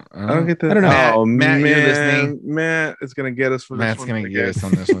understand that. that. I don't get that. I don't know. Oh, Matt, man, you're listening. Matt is gonna get us for Matt's this gonna one get again. us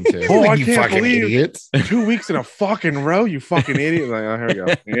on this one too. Oh, I You can't fucking believe idiots. 2 weeks in a fucking row. You fucking idiot! Like, oh, here we go.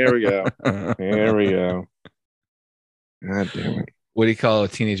 Here we go. Here we go. God damn it! What do you call a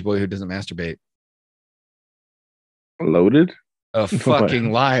teenage boy who doesn't masturbate? Loaded. A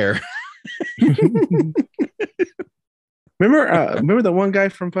fucking liar. Remember that one guy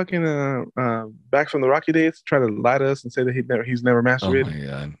from fucking back from the Rocky days tried to lie to us and say that he's never Oh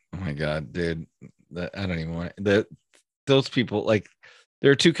masturbated. my god, dude. I don't even want those people. Like,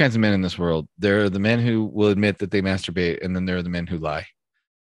 there are two kinds of men in this world. There are the men who will admit that they masturbate, and then there are the men who lie.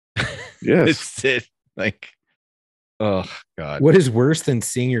 Yes. It's it. Like, oh god. What is worse than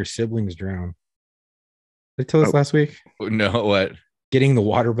seeing your siblings drown? Did I tell us Oh. last week? No, what? Getting the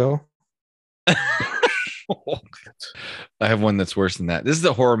water bill. I have one that's worse than that. This is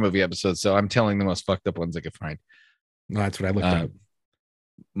a horror movie episode, so I'm telling the most fucked up ones I could find. No, that's what I looked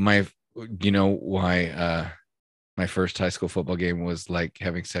at. You know why my first high school football game was like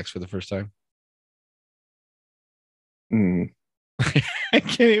having sex for the first time? Mm. I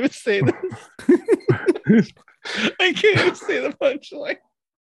can't even say this. I can't even say the punchline.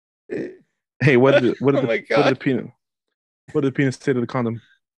 Hey, what did Oh my God. the penis say to the condom?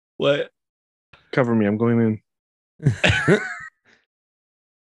 What? Cover me, I'm going in.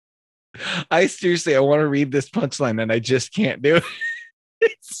 I seriously, I want to read this punchline and I just can't do it.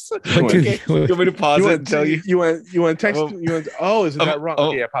 It's, okay. You want me to pause it and tell you? You want to text? Oh. Is that wrong?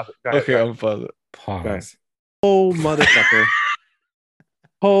 Oh. Yeah, pause it. Go ahead, Okay, go ahead. I'll pause it. Pause. Oh, motherfucker.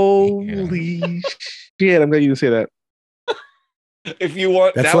 Holy shit, I'm glad you didn't say that. If you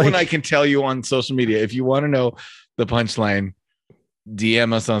want That's that one, like- I can tell you on social media. If you want to know the punchline,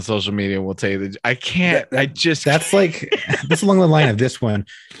 DM us on social media. We'll tell you. I can't. I just. That's like that's along the line of this one.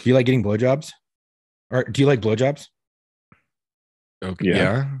 Do you like getting blowjobs? Or do you like blowjobs? Okay.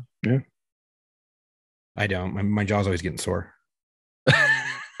 Yeah. Yeah. I don't. My jaw's always getting sore. I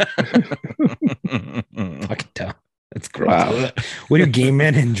can tell. That's gross. Wow. What do gay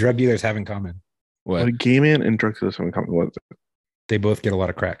men and drug dealers have in common? What a What? gay man and drug dealers have in common. What is it? They both get a lot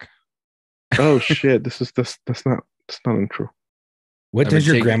of crack. Oh shit! That's not untrue. What I've does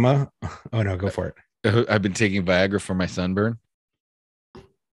been your taking- grandma? Oh no, go for it. I've been taking Viagra for my sunburn. It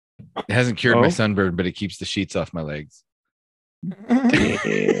hasn't cured my Oh? sunburn, but it keeps the sheets off my legs.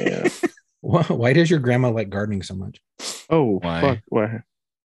 Yeah. Why does your grandma like gardening so much? Oh Why? fuck! Why?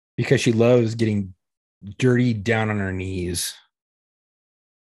 Because she loves getting dirty down on her knees.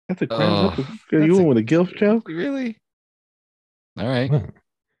 That's a Oh, you that's went a- with a guilt joke. Really? All right. What?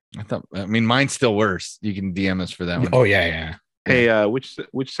 I mean, mine's still worse. You can DM us for that one. Oh yeah. Hey, which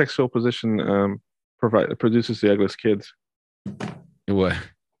sexual position produces the ugliest kids? What?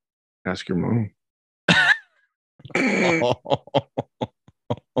 Ask your mom.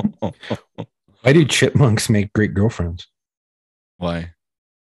 Why do chipmunks make great girlfriends? Why?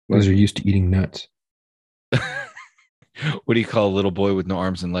 Because they're used to eating nuts. What do you call a little boy with no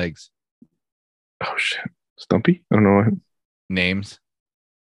arms and legs? Oh shit, Stumpy. I don't know. Names.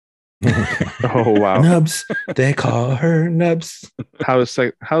 Oh wow. Nubs. They call her Nubs. How is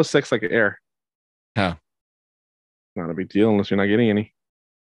sex like air? How? Not a big deal unless you're not getting any.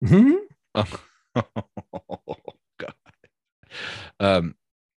 Hmm? Oh, God.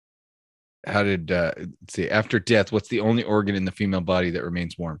 How did let's see, after death, what's the only organ in the female body that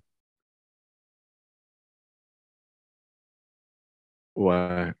remains warm?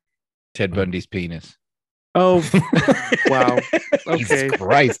 Why? Ted Bundy's penis. Oh wow. Okay. Jesus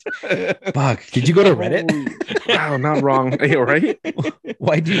Christ. Fuck. Did you go to Reddit? Holy- wow, not wrong. Yeah, right?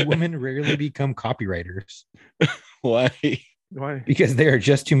 Why do women rarely become copywriters? Why? Why? Because there are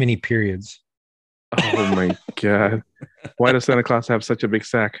just too many periods. Oh my god. Why does Santa Claus have such a big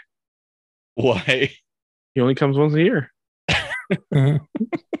sack? Why? He only comes once a year.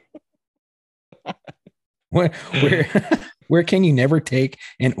 Where can you never take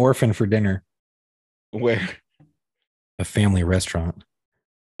an orphan for dinner? Where? A family restaurant.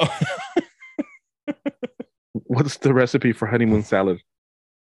 What's the recipe for honeymoon salad?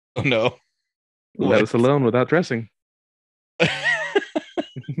 Oh no. Lettuce alone without dressing.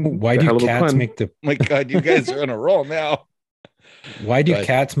 Why A do hell of a cats pun. make the My God, you guys are on a roll now. Why do Right.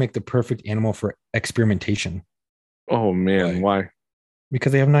 cats make the perfect animal for experimentation? Oh man, why?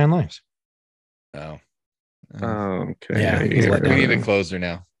 Because they have 9 lives. Oh. Oh, okay. Yeah, he's let We down. need a closer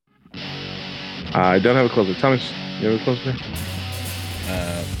now. I don't have a closer. Thomas, you have a closer?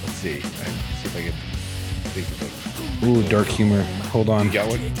 Let's see. See if I can think of it. Ooh, dark humor. Hold on. You got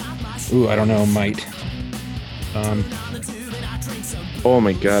one? Ooh, I don't know. Might. Oh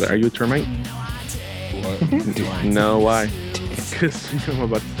my god, are you a termite? What? No, why? Because you're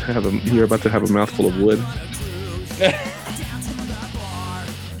about to have a mouthful of wood.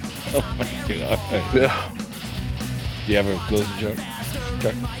 Oh my god. Yeah. Do you have a closing joke?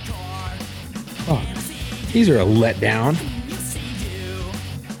 Chuck? Oh, these are a letdown.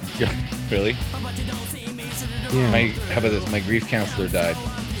 Really? Yeah. How about this? My grief counselor died.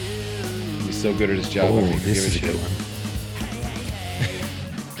 He was so good at his job. I Oh, didn't this is a give good one.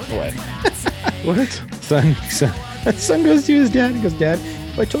 What? What? Son goes to his dad and goes, Dad,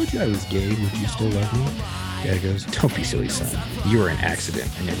 if I told you I was gay, would you still love me? Dad goes, don't be silly, son. You were an accident.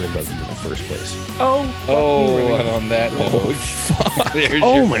 I never loved you in the first place. Oh, and on that note, fuck. there's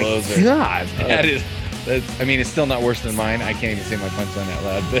Oh your my closer. God. I mean, it's still not worse than mine. I can't even say my punchline out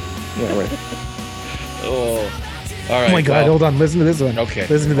loud. But Yeah, right. all right. Oh my God, hold on. Listen to this one. Okay.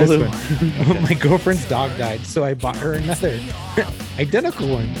 Listen to this Hold one. My girlfriend's dog died, so I bought her another identical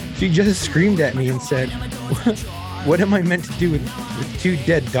one. She just screamed at me and said, what am I meant to do with two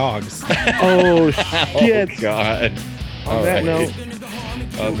dead dogs? Oh Oh shit! God. On that note,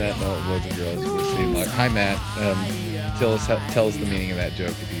 boys and girls, you're listening. Hi, Matt. Tell us the meaning of that joke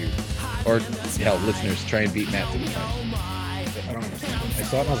if you, or hell, listeners, try and beat Matt to the punch. I don't understand. I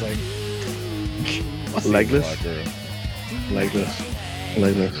saw it and I was like, What's Legless? Legless.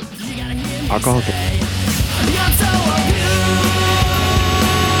 like this. Alcohol. You're so beautiful.